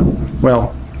organized.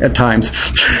 Well, at times.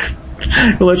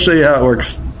 But let's show you how it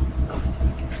works.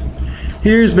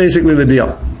 Here's basically the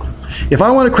deal. If I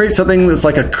want to create something that's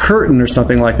like a curtain or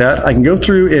something like that, I can go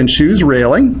through and choose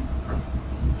railing.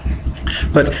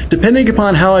 But depending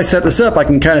upon how I set this up, I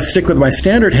can kind of stick with my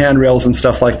standard handrails and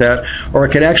stuff like that, or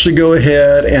I could actually go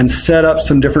ahead and set up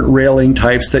some different railing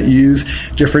types that use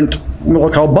different, what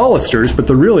we'll call balusters, but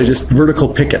they're really just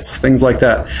vertical pickets, things like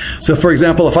that. So for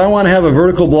example, if I want to have a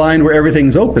vertical blind where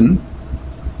everything's open,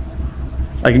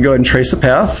 I can go ahead and trace a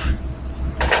path,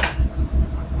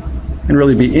 and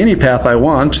really be any path I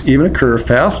want, even a curved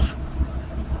path.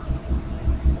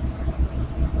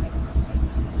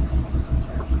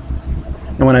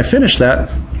 And when I finish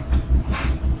that,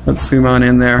 let's zoom on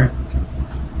in there,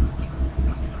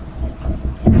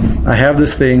 I have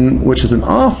this thing which is an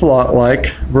awful lot like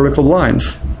vertical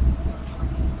blinds.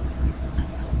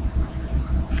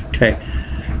 Okay.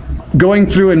 Going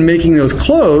through and making those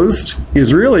closed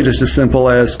is really just as simple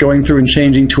as going through and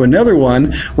changing to another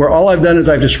one where all I've done is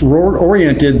I've just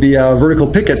oriented the vertical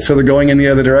pickets so they're going in the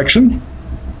other direction.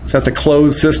 So that's a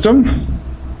closed system.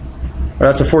 Or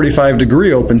that's a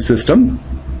 45-degree open system.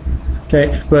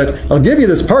 Okay, but I'll give you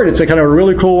this part. It's a kind of a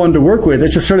really cool one to work with. It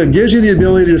just sort of gives you the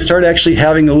ability to start actually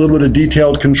having a little bit of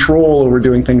detailed control over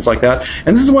doing things like that.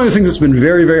 And this is one of the things that's been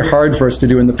very, very hard for us to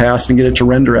do in the past and get it to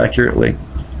render accurately.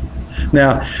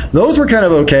 Now, those were kind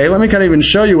of okay. Let me kind of even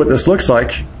show you what this looks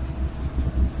like.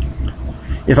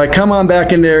 If I come on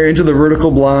back in there into the vertical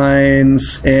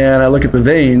blinds and I look at the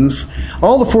vanes,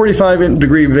 all the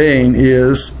 45-degree vane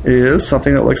is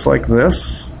something that looks like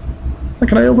this.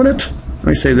 Can I open it? Let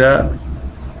me say that.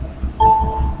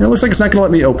 It looks like it's not going to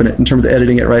let me open it in terms of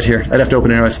editing it right here. I'd have to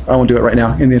open it anyways. I won't do it right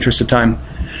now in the interest of time.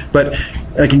 But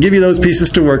I can give you those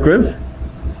pieces to work with.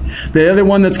 The other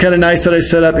one that's kind of nice that I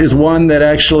set up is one that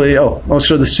actually, I'll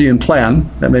show this to you in plan.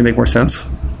 That may make more sense.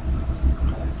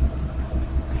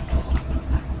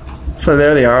 So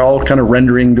there they are, all kind of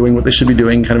rendering, doing what they should be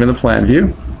doing kind of in the plan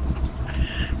view.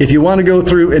 If you want to go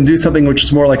through and do something which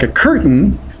is more like a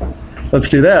curtain, let's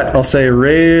do that. I'll say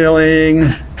railing,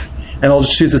 and I'll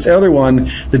just choose this other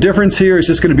one. The difference here is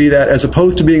just going to be that as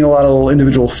opposed to being a lot of little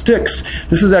individual sticks,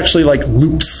 this is actually like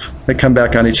loops that come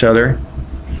back on each other.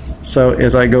 So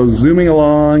as I go zooming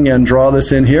along and draw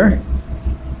this in here,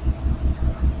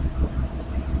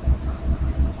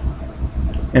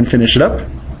 and finish it up,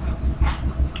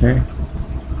 okay,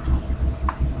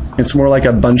 it's more like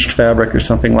a bunched fabric or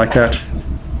something like that.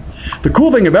 The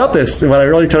cool thing about this, and what I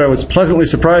really thought I was pleasantly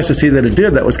surprised to see that it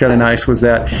did, that was kind of nice, was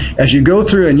that as you go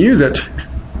through and use it,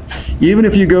 even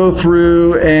if you go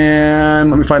through and,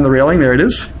 let me find the railing, there it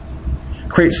is,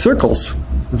 create circles,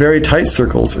 very tight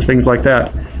circles, or things like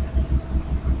that.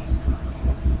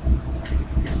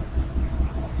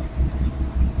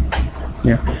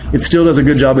 Yeah, it still does a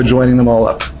good job of joining them all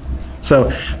up.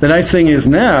 So the nice thing is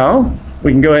now,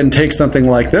 we can go ahead and take something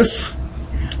like this.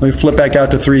 Let me flip back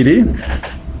out to 3D.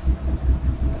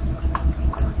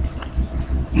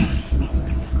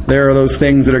 There are those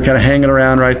things that are kind of hanging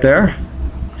around right there.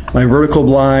 My vertical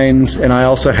blinds, and I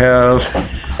also have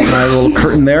my little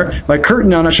curtain there. My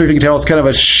curtain, I'm not sure if you can tell, is kind of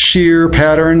a sheer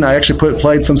pattern. I actually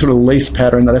applied some sort of lace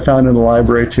pattern that I found in the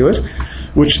library to it,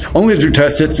 which only to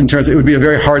test it in terms of it would be a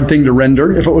very hard thing to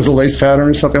render if it was a lace pattern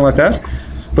or something like that.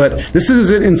 But this is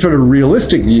it in sort of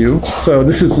realistic view. So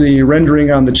this is the rendering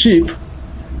on the cheap.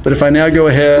 But if I now go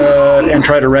ahead and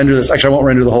try to render this, actually I won't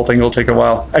render the whole thing, it'll take a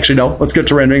while. Actually no, let's get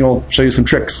to rendering, I'll show you some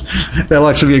tricks. That'll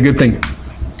actually be a good thing.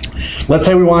 Let's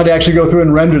say we wanted to actually go through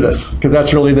and render this, because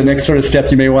that's really the next sort of step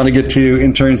you may want to get to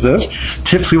in terms of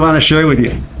tips we want to share with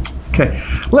you. Okay,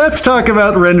 let's talk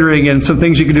about rendering and some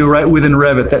things you can do right within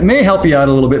Revit that may help you out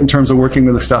a little bit in terms of working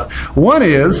with the stuff. One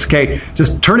is, okay,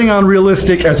 just turning on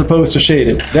realistic as opposed to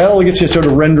shaded. That'll get you sort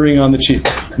of rendering on the cheap.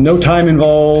 No time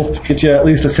involved, get you at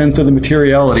least a sense of the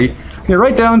materiality. Okay,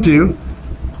 right down to,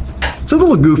 it's a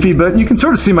little goofy, but you can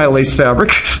sort of see my lace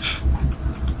fabric.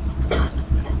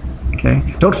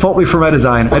 Okay, don't fault me for my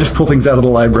design. I just pull things out of the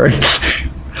library.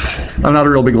 I'm not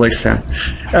a real big lace fan.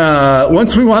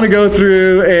 Once we want to go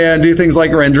through and do things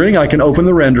like rendering, I can open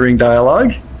the rendering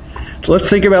dialog. Let's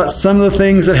think about some of the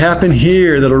things that happen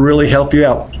here that'll really help you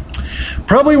out.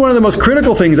 Probably one of the most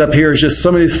critical things up here is just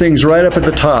some of these things right up at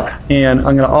the top. And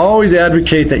I'm going to always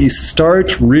advocate that you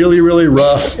start really, really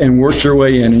rough and work your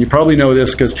way in. And you probably know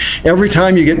this because every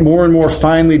time you get more and more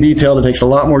finely detailed, it takes a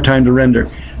lot more time to render.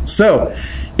 So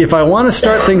if I want to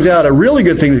start things out, a really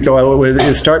good thing to go out with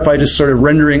is start by just sort of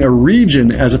rendering a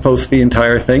region as opposed to the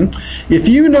entire thing. If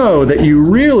you know that you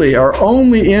really are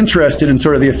only interested in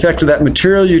sort of the effect of that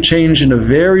material you change in a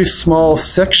very small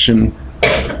section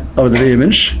of the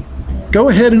image, go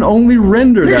ahead and only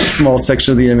render that small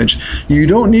section of the image. You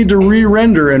don't need to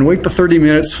re-render and wait the 30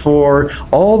 minutes for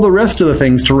all the rest of the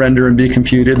things to render and be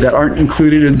computed that aren't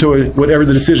included into whatever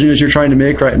the decision is you're trying to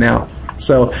make right now.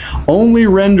 So only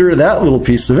render that little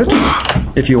piece of it.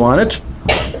 if you want it.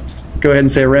 Go ahead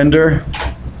and say render.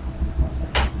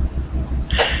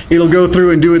 It'll go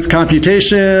through and do its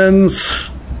computations.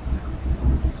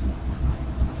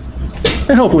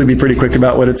 And hopefully be pretty quick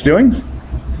about what it's doing.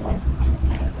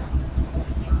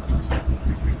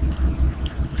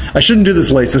 I shouldn't do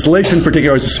this lace. This lace in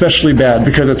particular is especially bad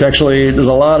because it's actually, there's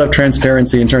a lot of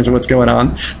transparency in terms of what's going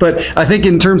on. But I think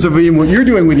in terms of what you're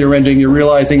doing with your rendering, you're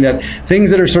realizing that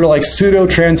things that are sort of like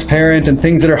pseudo-transparent and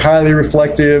things that are highly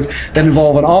reflective, that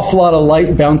involve an awful lot of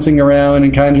light bouncing around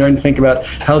and kind of trying to think about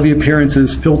how the appearance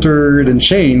is filtered and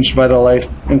changed by the light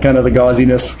and kind of the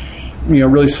gauziness,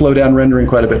 really slow down rendering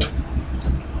quite a bit.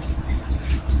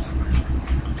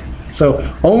 So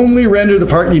only render the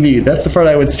part you need. That's the part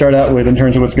I would start out with in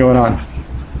terms of what's going on.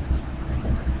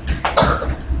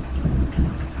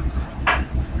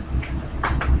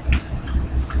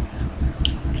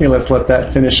 Okay, let's let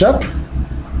that finish up.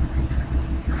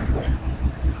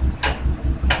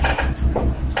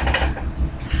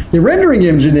 The rendering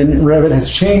engine in Revit has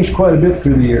changed quite a bit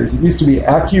through the years. It used to be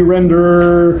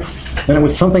AccuRender, then it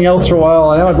was something else for a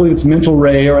while, and now I believe it's Mental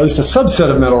Ray, or at least a subset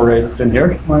of Mental Ray that's in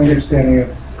here. My understanding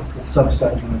it's a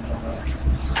subset of Mental Ray.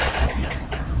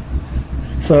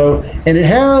 So, and it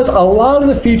has a lot of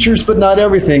the features, but not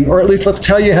everything, or at least let's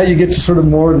tell you how you get to sort of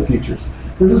more of the features.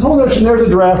 There's this whole notion, there's a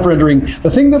draft rendering.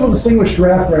 The thing that will distinguish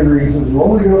draft renderings is you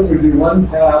only go through do one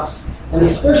pass, and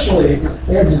especially its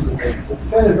edges and things. It's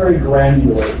kind of very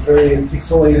granular, it's very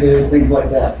pixelated, things like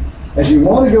that. As you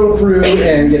want to go through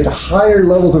and get to higher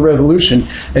levels of resolution,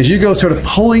 as you go sort of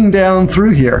pulling down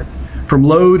through here, from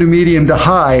low to medium to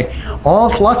high,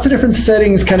 lots of different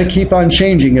settings kind of keep on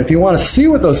changing. If you want to see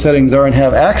what those settings are and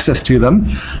have access to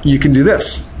them, you can do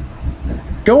this.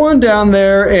 Go on down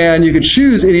there and you could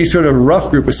choose any sort of rough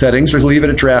group of settings, or leave it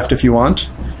at draft if you want,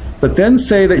 but then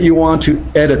say that you want to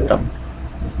edit them.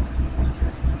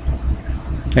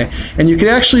 Okay. And you can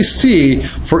actually see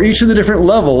for each of the different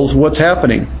levels what's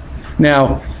happening.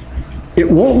 Now, it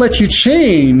won't let you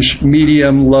change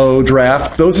medium, low,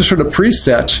 draft. Those are sort of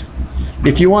preset.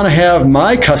 If you want to have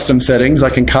my custom settings, I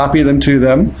can copy them to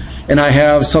them, and I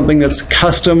have something that's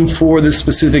custom for this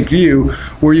specific view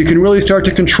where you can really start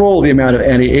to control the amount of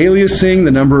anti-aliasing,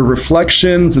 the number of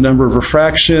reflections, the number of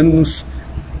refractions.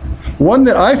 One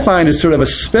that I find is sort of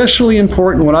especially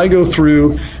important when I go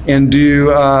through and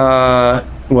do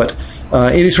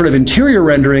any sort of interior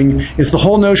rendering is the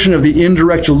whole notion of the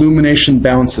indirect illumination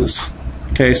bounces.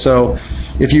 Okay, so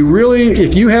if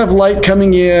you have light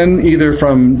coming in either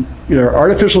from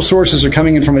artificial sources or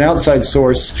coming in from an outside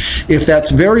source, if that's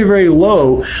very, very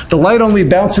low, the light only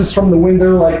bounces from the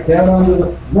window like down onto the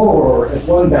floor as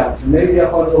one bounce, and maybe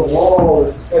up onto the wall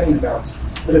as the second bounce.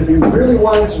 But if you really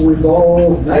want it to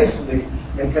resolve nicely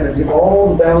and kind of do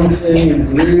all the bouncing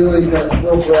and really kind of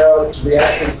filter out to the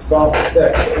actual soft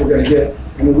effect that we're going to get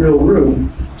in the real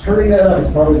room, turning that up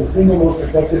is probably the single most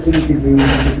effective thing you can do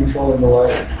to controlling the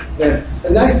light. And the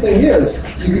nice thing is,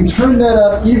 you can turn that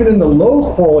up even in the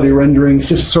low quality renderings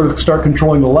just to sort of start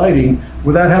controlling the lighting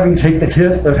without having to take the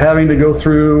hit of having to go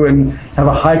through and have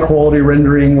a high quality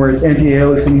rendering where it's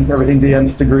anti-aliasing everything to the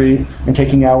nth degree and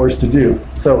taking hours to do.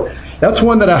 So that's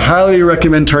one that I highly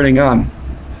recommend turning on.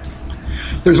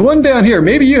 There's one down here.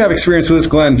 Maybe you have experience with this,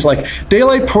 Glenn. Like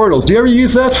daylight portals. Do you ever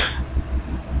use that?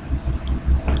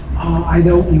 I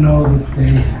don't know that they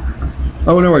have.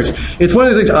 Oh, no worries. It's one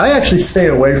of the things I actually stay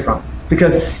away from.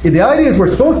 Because the idea is we're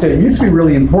supposed to, it used to be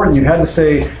really important. You had to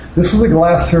say, this was a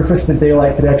glass surface that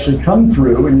daylight could actually come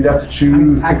through, and you'd have to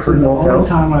choose the curtain. The only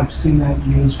time I've seen that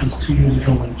used was 2 years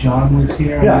ago when John was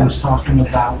here, and he was talking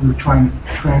about, we were trying to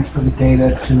transfer the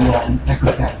data to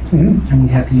Ecotech, and we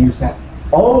had to use that.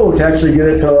 Oh, to actually get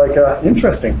it to like,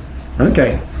 interesting.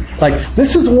 Okay. Like,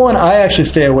 this is one I actually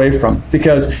stay away from,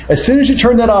 because as soon as you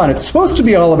turn that on, it's supposed to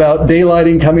be all about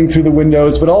daylighting coming through the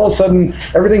windows, but all of a sudden,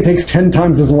 everything takes 10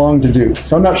 times as long to do.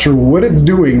 So I'm not sure what it's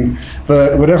doing,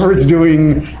 but whatever it's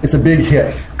doing, it's a big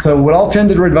hit. So what I'll tend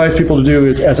to advise people to do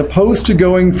is, as opposed to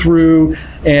going through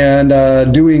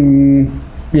and doing,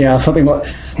 something like,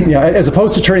 as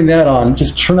opposed to turning that on,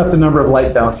 just turn up the number of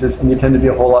light bounces, and you tend to be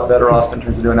a whole lot better off in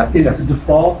terms of doing that. Is the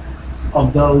default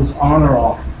of those on or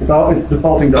off? It's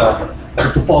defaulting to off.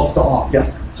 It defaults to off.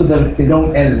 Yes. So that if they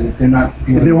don't edit it, they're not.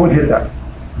 They won't hit that.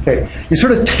 Okay. You're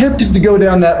sort of tempted to go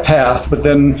down that path, but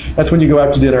then that's when you go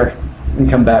out to dinner and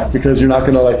come back, because you're not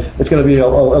going to it's going to be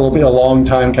it'll be a long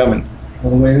time coming.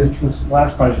 Well, the way this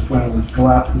last project went was go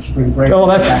out for spring break. Oh,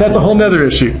 that's a whole nother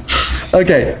issue.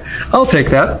 Okay, I'll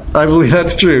take that. I believe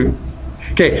that's true.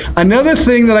 Okay, another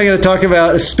thing that I'm going to talk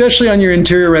about, especially on your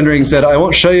interior renderings, that I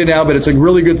won't show you now, but it's a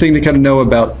really good thing to kind of know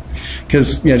about,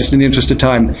 because just in the interest of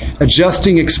time,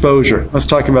 adjusting exposure. Let's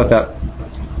talk about that.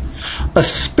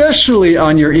 especially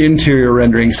on your interior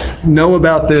renderings. Know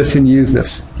about this and use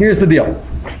this. Here's the deal.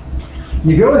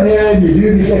 You go ahead, you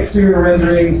do these exterior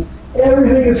renderings,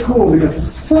 everything is cool because the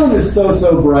sun is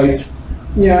so bright.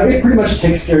 It pretty much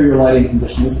takes care of your lighting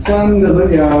condition. The sun doesn't,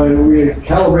 we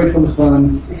calibrate for the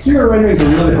sun. Exterior renderings are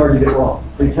really hard to get wrong.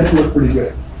 They tend to look pretty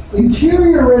good.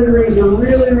 Interior renderings are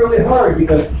really hard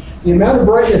because the amount of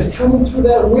brightness coming through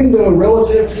that window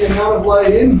relative to the amount of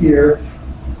light in here,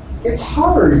 it's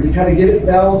hard to kind of get it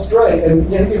balanced right. And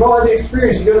you've all had the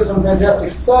experience. You go to some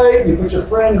fantastic site, you put your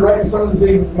friend right in front of the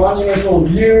big monumental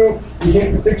view, you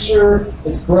take the picture,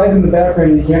 it's bright in the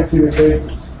background, and you can't see their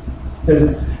faces.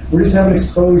 Because we just have an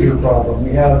exposure problem.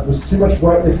 There's too much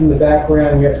brightness in the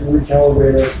background, we have to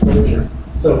recalibrate our exposure.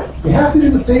 So you have to do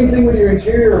the same thing with your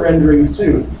interior renderings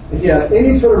too. If you have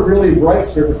any sort of really bright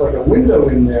surface, like a window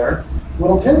in there, what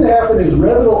will tend to happen is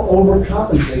Revit will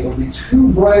overcompensate. It'll be too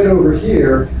bright over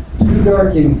here, too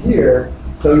dark in here.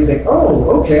 So you think,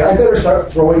 oh, okay, I better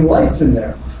start throwing lights in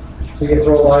there. So you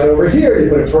throw a light over here, you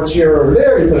put a torchiere over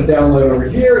there, you put a downlight over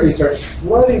here, and you start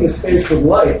flooding the space with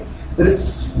light. But it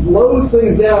slows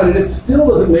things down, and it still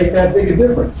doesn't make that big a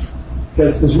difference.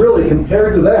 Because really,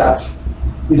 compared to that,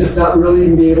 you're just not really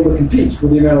even be able to compete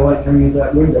with the amount of light coming into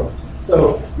that window.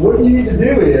 So what you need to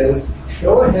do is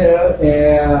go ahead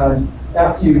and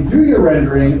after you do your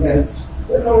rendering, and it's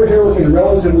sitting over here looking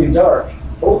relatively dark,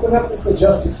 open up this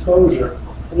adjust exposure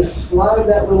and just slide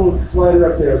that little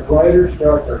slider up there, brighter to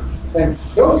darker. And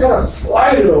don't kind of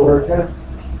slide it over, kind of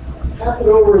tap it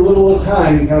over a little at a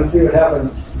time and kind of see what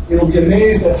happens. You'll be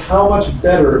amazed at how much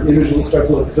better the image will start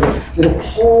to look. So it'll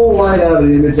pull light out of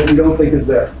the image that you don't think is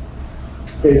there.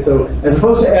 Okay, so as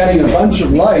opposed to adding a bunch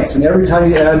of lights, and every time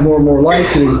you add more and more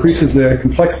lights, it increases the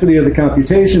complexity of the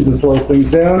computations and slows things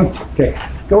down. Okay,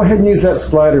 go ahead and use that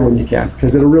slider when you can,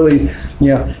 because it'll really,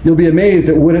 you'll be amazed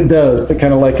at what it does. That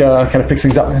kind of picks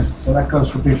things up. So that goes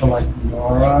for people like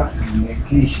Laura and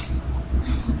Nikki.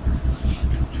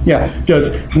 Yeah,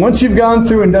 because once you've gone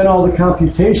through and done all the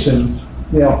computations,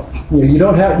 you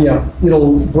don't have,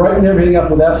 it'll brighten everything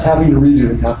up without having to redo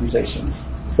the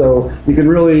computations. So you can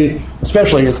really,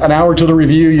 especially it's an hour to the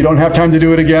review, you don't have time to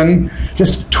do it again,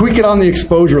 just tweak it on the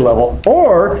exposure level.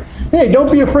 Or, hey, don't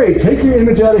be afraid, take your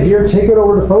image out of here, take it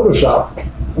over to Photoshop,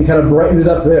 and kind of brighten it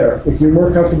up there. If you're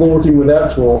more comfortable working with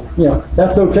that tool,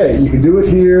 that's okay. You can do it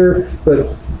here,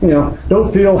 but don't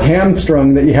feel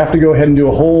hamstrung that you have to go ahead and do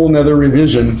a whole nother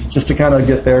revision just to kind of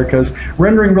get there, because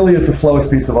rendering really is the slowest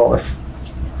piece of all this.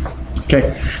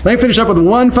 Okay, let me finish up with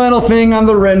one final thing on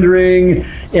the rendering,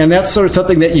 and that's sort of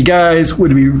something that you guys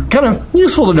would be kind of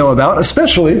useful to know about,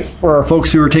 especially for our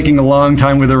folks who are taking a long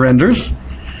time with their renders.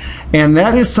 And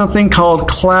that is something called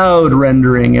cloud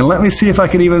rendering. And let me see if I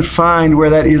can even find where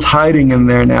that is hiding in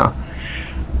there now.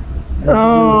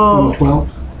 Oh,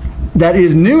 that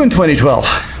is new in 2012.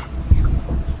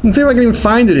 Let's see if I can even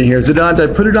find it in here. Did I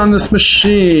put it on this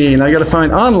machine? I got to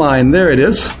find online. There it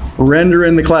is. Render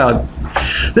in the cloud.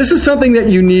 This is something that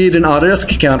you need an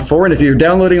Autodesk account for, and if you're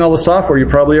downloading all the software, you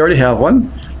probably already have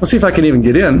one. Let's see if I can even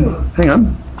get in. Hang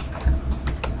on.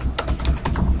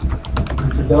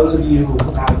 For those of you who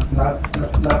have not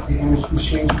the image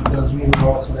machines, for those of you who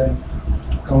are also then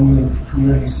going to the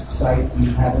community site and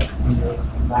you have it on your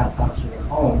laptops or your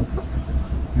home,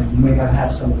 and you may not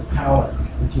have some of the power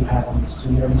that you have on the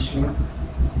studio machine,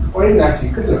 or even actually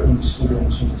you could do it from the studio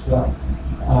machine as well.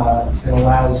 It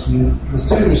allows you, the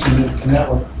studio machine is the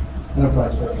network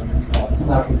enterprise version, it's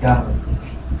not the download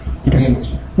version, the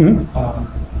image.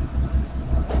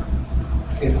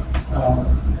 It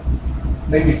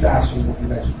may be faster than what you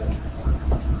guys are doing.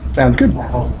 Sounds good.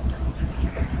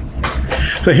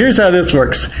 So here's how this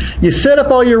works. You set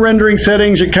up all your rendering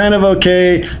settings, you're kind of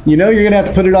okay. You know you're going to have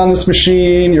to put it on this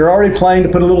machine. You're already planning to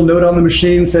put a little note on the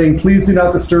machine saying, please do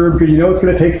not disturb, because you know it's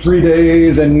going to take 3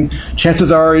 days, and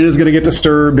chances are it is going to get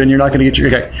disturbed, and you're not going to get your,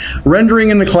 okay. Rendering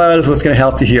in the cloud is what's going to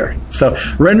help you here. So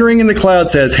rendering in the cloud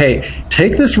says, hey,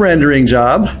 take this rendering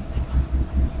job.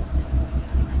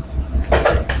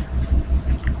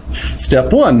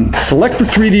 Step 1, select the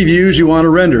 3D views you want to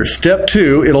render. Step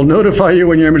 2, it'll notify you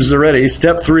when your images are ready.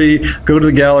 Step 3, go to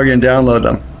the gallery and download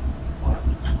them.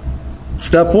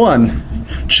 Step 1,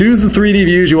 choose the 3D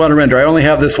views you want to render. I only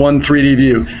have this one 3D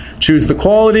view. Choose the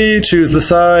quality, choose the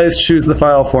size, choose the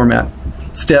file format.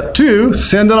 Step 2,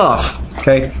 send it off.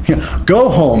 Okay, go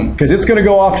home, because it's going to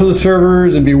go off to the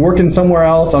servers and be working somewhere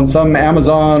else on some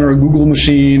Amazon or Google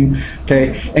machine,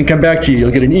 okay, and come back to you.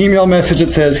 You'll get an email message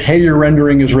that says, hey, your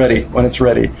rendering is ready when it's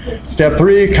ready. Step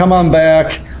 3, come on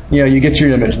back, you get your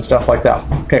image and stuff like that.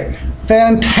 Okay,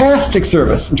 fantastic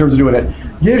service in terms of doing it.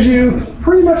 Gives you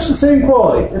pretty much the same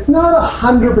quality. It's not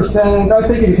 100%. I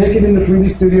think if you take it into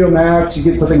 3D Studio Max, you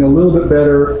get something a little bit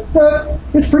better, but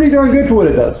it's pretty darn good for what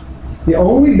it does. The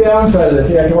only downside of this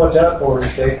thing I have to watch out for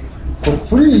is that for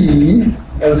free,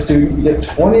 as a student, you get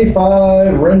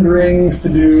 25 renderings to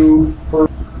do per.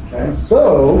 Okay,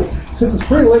 so since it's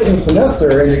pretty late in the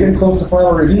semester and you're getting close to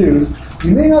final reviews, you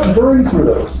may not burn through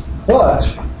those.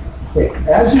 But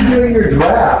as you're doing your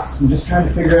drafts and just trying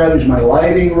to figure out, is my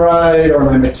lighting right? Are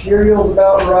my materials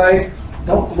about right?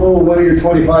 Don't blow one of your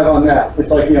 25 on that.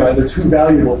 It's like, they're too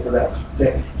valuable for that.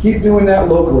 Okay, keep doing that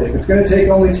locally. If it's going to take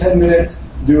only 10 minutes,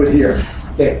 do it here.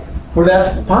 Okay, for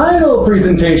that final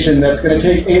presentation that's going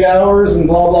to take 8 hours and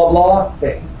blah, blah, blah,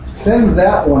 okay, send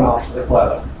that one off to the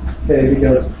cloud. Okay,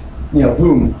 because,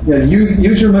 boom,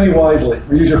 use your money wisely,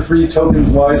 or use your free tokens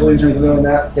wisely in terms of doing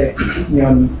that. Okay,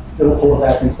 it'll pull it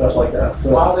back and stuff like that.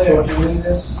 So while they're doing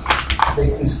this, they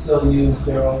can still use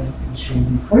their own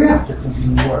machine to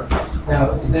continue work.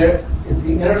 Now, is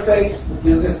the interface to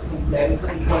do this embedded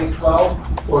in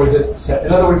 2012, or is it set?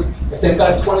 In other words, if they've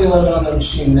got 2011 on the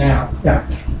machine now,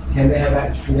 can they have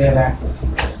access to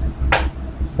this?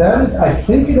 That is, I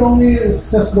think it only is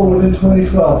accessible within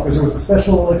 2012 because there was a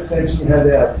special extension you had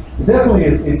to add. It definitely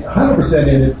is. It's 100%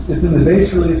 in. It's in the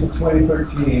base release of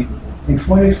 2013. In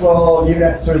 2012, you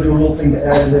have to sort of do a little thing to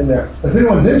add it in there. But if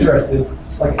anyone's interested,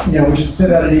 we should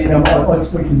send out an email.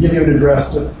 We can give you an address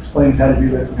that explains how to do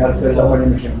this and how to set it up on your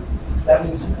machine. That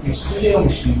means your studio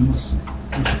machines,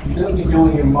 you're going to be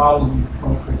doing your modeling with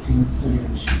 2013 studio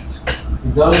machines. For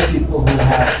those people who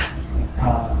have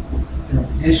an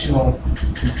additional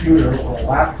computer or a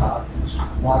laptop, which a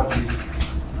lot of you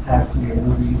have for your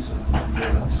movies and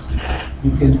journals,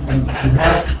 you can,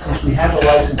 since we have the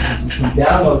licenses, you can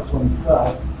download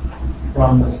 2012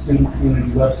 from the student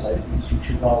community website, which you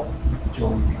should all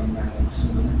join on that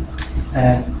soon.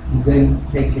 And you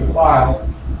then take your file.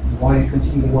 While you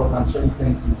continue to work on certain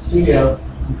things in the studio,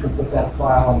 you can put that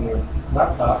file on your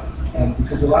laptop, and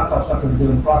because your laptop's not going to be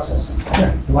doing processing,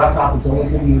 the laptop is only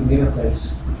giving you the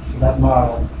interface for that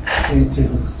model into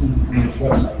the student community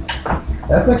website.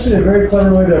 That's actually a very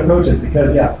clever way to approach it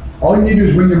because, all you need to do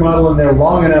is bring your model in there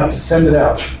long enough to send it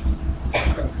out.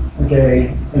 Okay,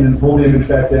 and then pull the image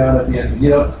back down at the end.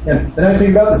 And the nice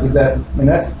thing about this is that, and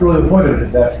that's really the point of it,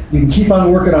 is that you can keep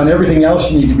on working on everything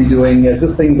else you need to be doing as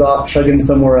this thing's off chugging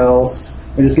somewhere else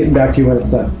and just getting back to you when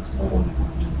it's done.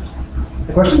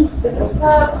 The question? Is this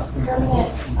the permanent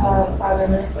file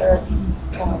release or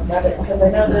Revit? Because I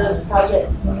know there's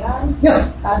Project Neon.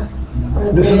 Yes.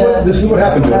 This is what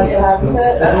happened to it. That's what happened to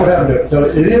it? This is what happened to it. So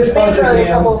it is Project Neon. A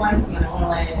couple Neon. months and then it went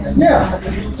away.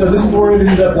 Yeah. So this is where it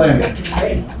ended up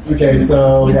landing. Okay,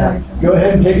 so go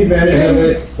ahead and take advantage of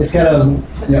it. It's kind of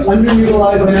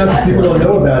underutilized now because people don't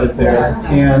know about it there.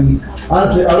 And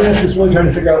honestly, Autodesk is really trying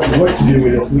to figure out what to do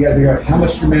with this. We got to figure out how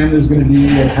much demand there's going to be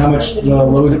and how much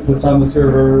load it puts on the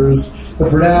servers. But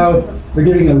for now, they're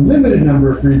giving a limited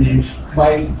number of freebies. My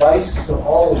advice to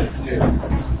all of you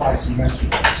is by semester,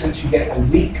 since you get a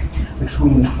week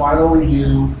between the final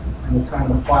review and the time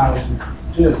the files are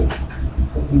due,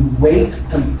 you wait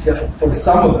until, for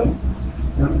some of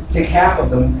them, take half of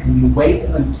them, and you wait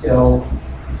until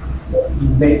you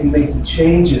make the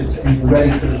changes and you're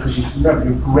ready for the, because you remember,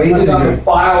 you're graded on the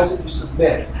files that you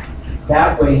submit.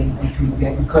 That way you can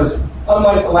get, because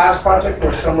unlike the last project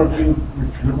where some of you were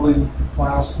dribbling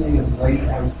files to me as late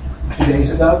as 2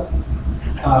 days ago,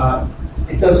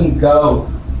 it doesn't go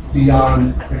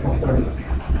beyond April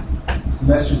 30th.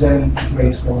 Semester's end,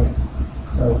 grades going.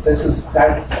 So this is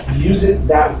that. Use it.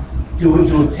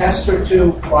 Do a test or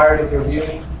two prior to the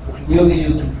review. But really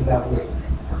use it for that week.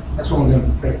 That's what we're going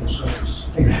to prepare for servers.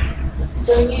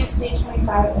 So when you see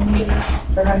 25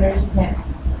 images or renders,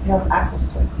 you have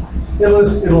access to it.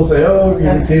 It'll say, oh, you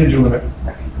exceeded your limit.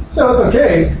 So it's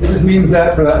okay. It just means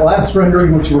that for that last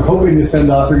rendering, which you were hoping to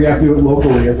send off, you're going to have to do it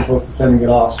locally as opposed to sending it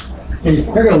off. And you're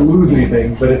not going to lose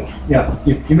anything, but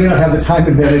you may not have the time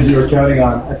advantage you were counting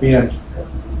on at the end.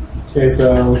 Okay,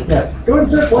 so go ahead and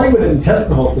start playing with it and test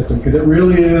the whole system because it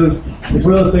really is, it's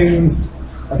one of those things,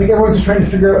 I think everyone's just trying to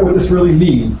figure out what this really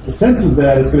means. The sense is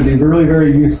that it's going to be really,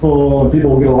 very useful and people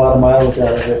will get a lot of mileage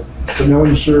out of it, but no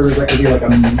one's sure is that going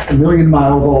to be like a million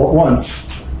miles all at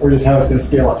once or just how it's going to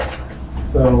scale up.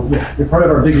 So you're part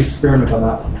of our big experiment on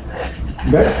that one.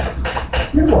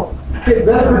 Okay? Beautiful. Okay,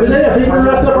 that's for today. I think we're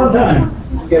wrapped up on time.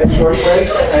 get a short break,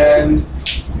 and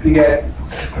you get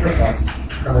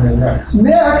coming in next.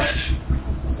 Next.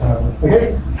 So,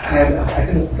 Okay. and I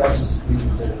can address this to you.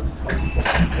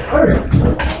 Okay.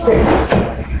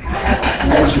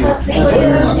 Thank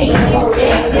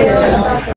you.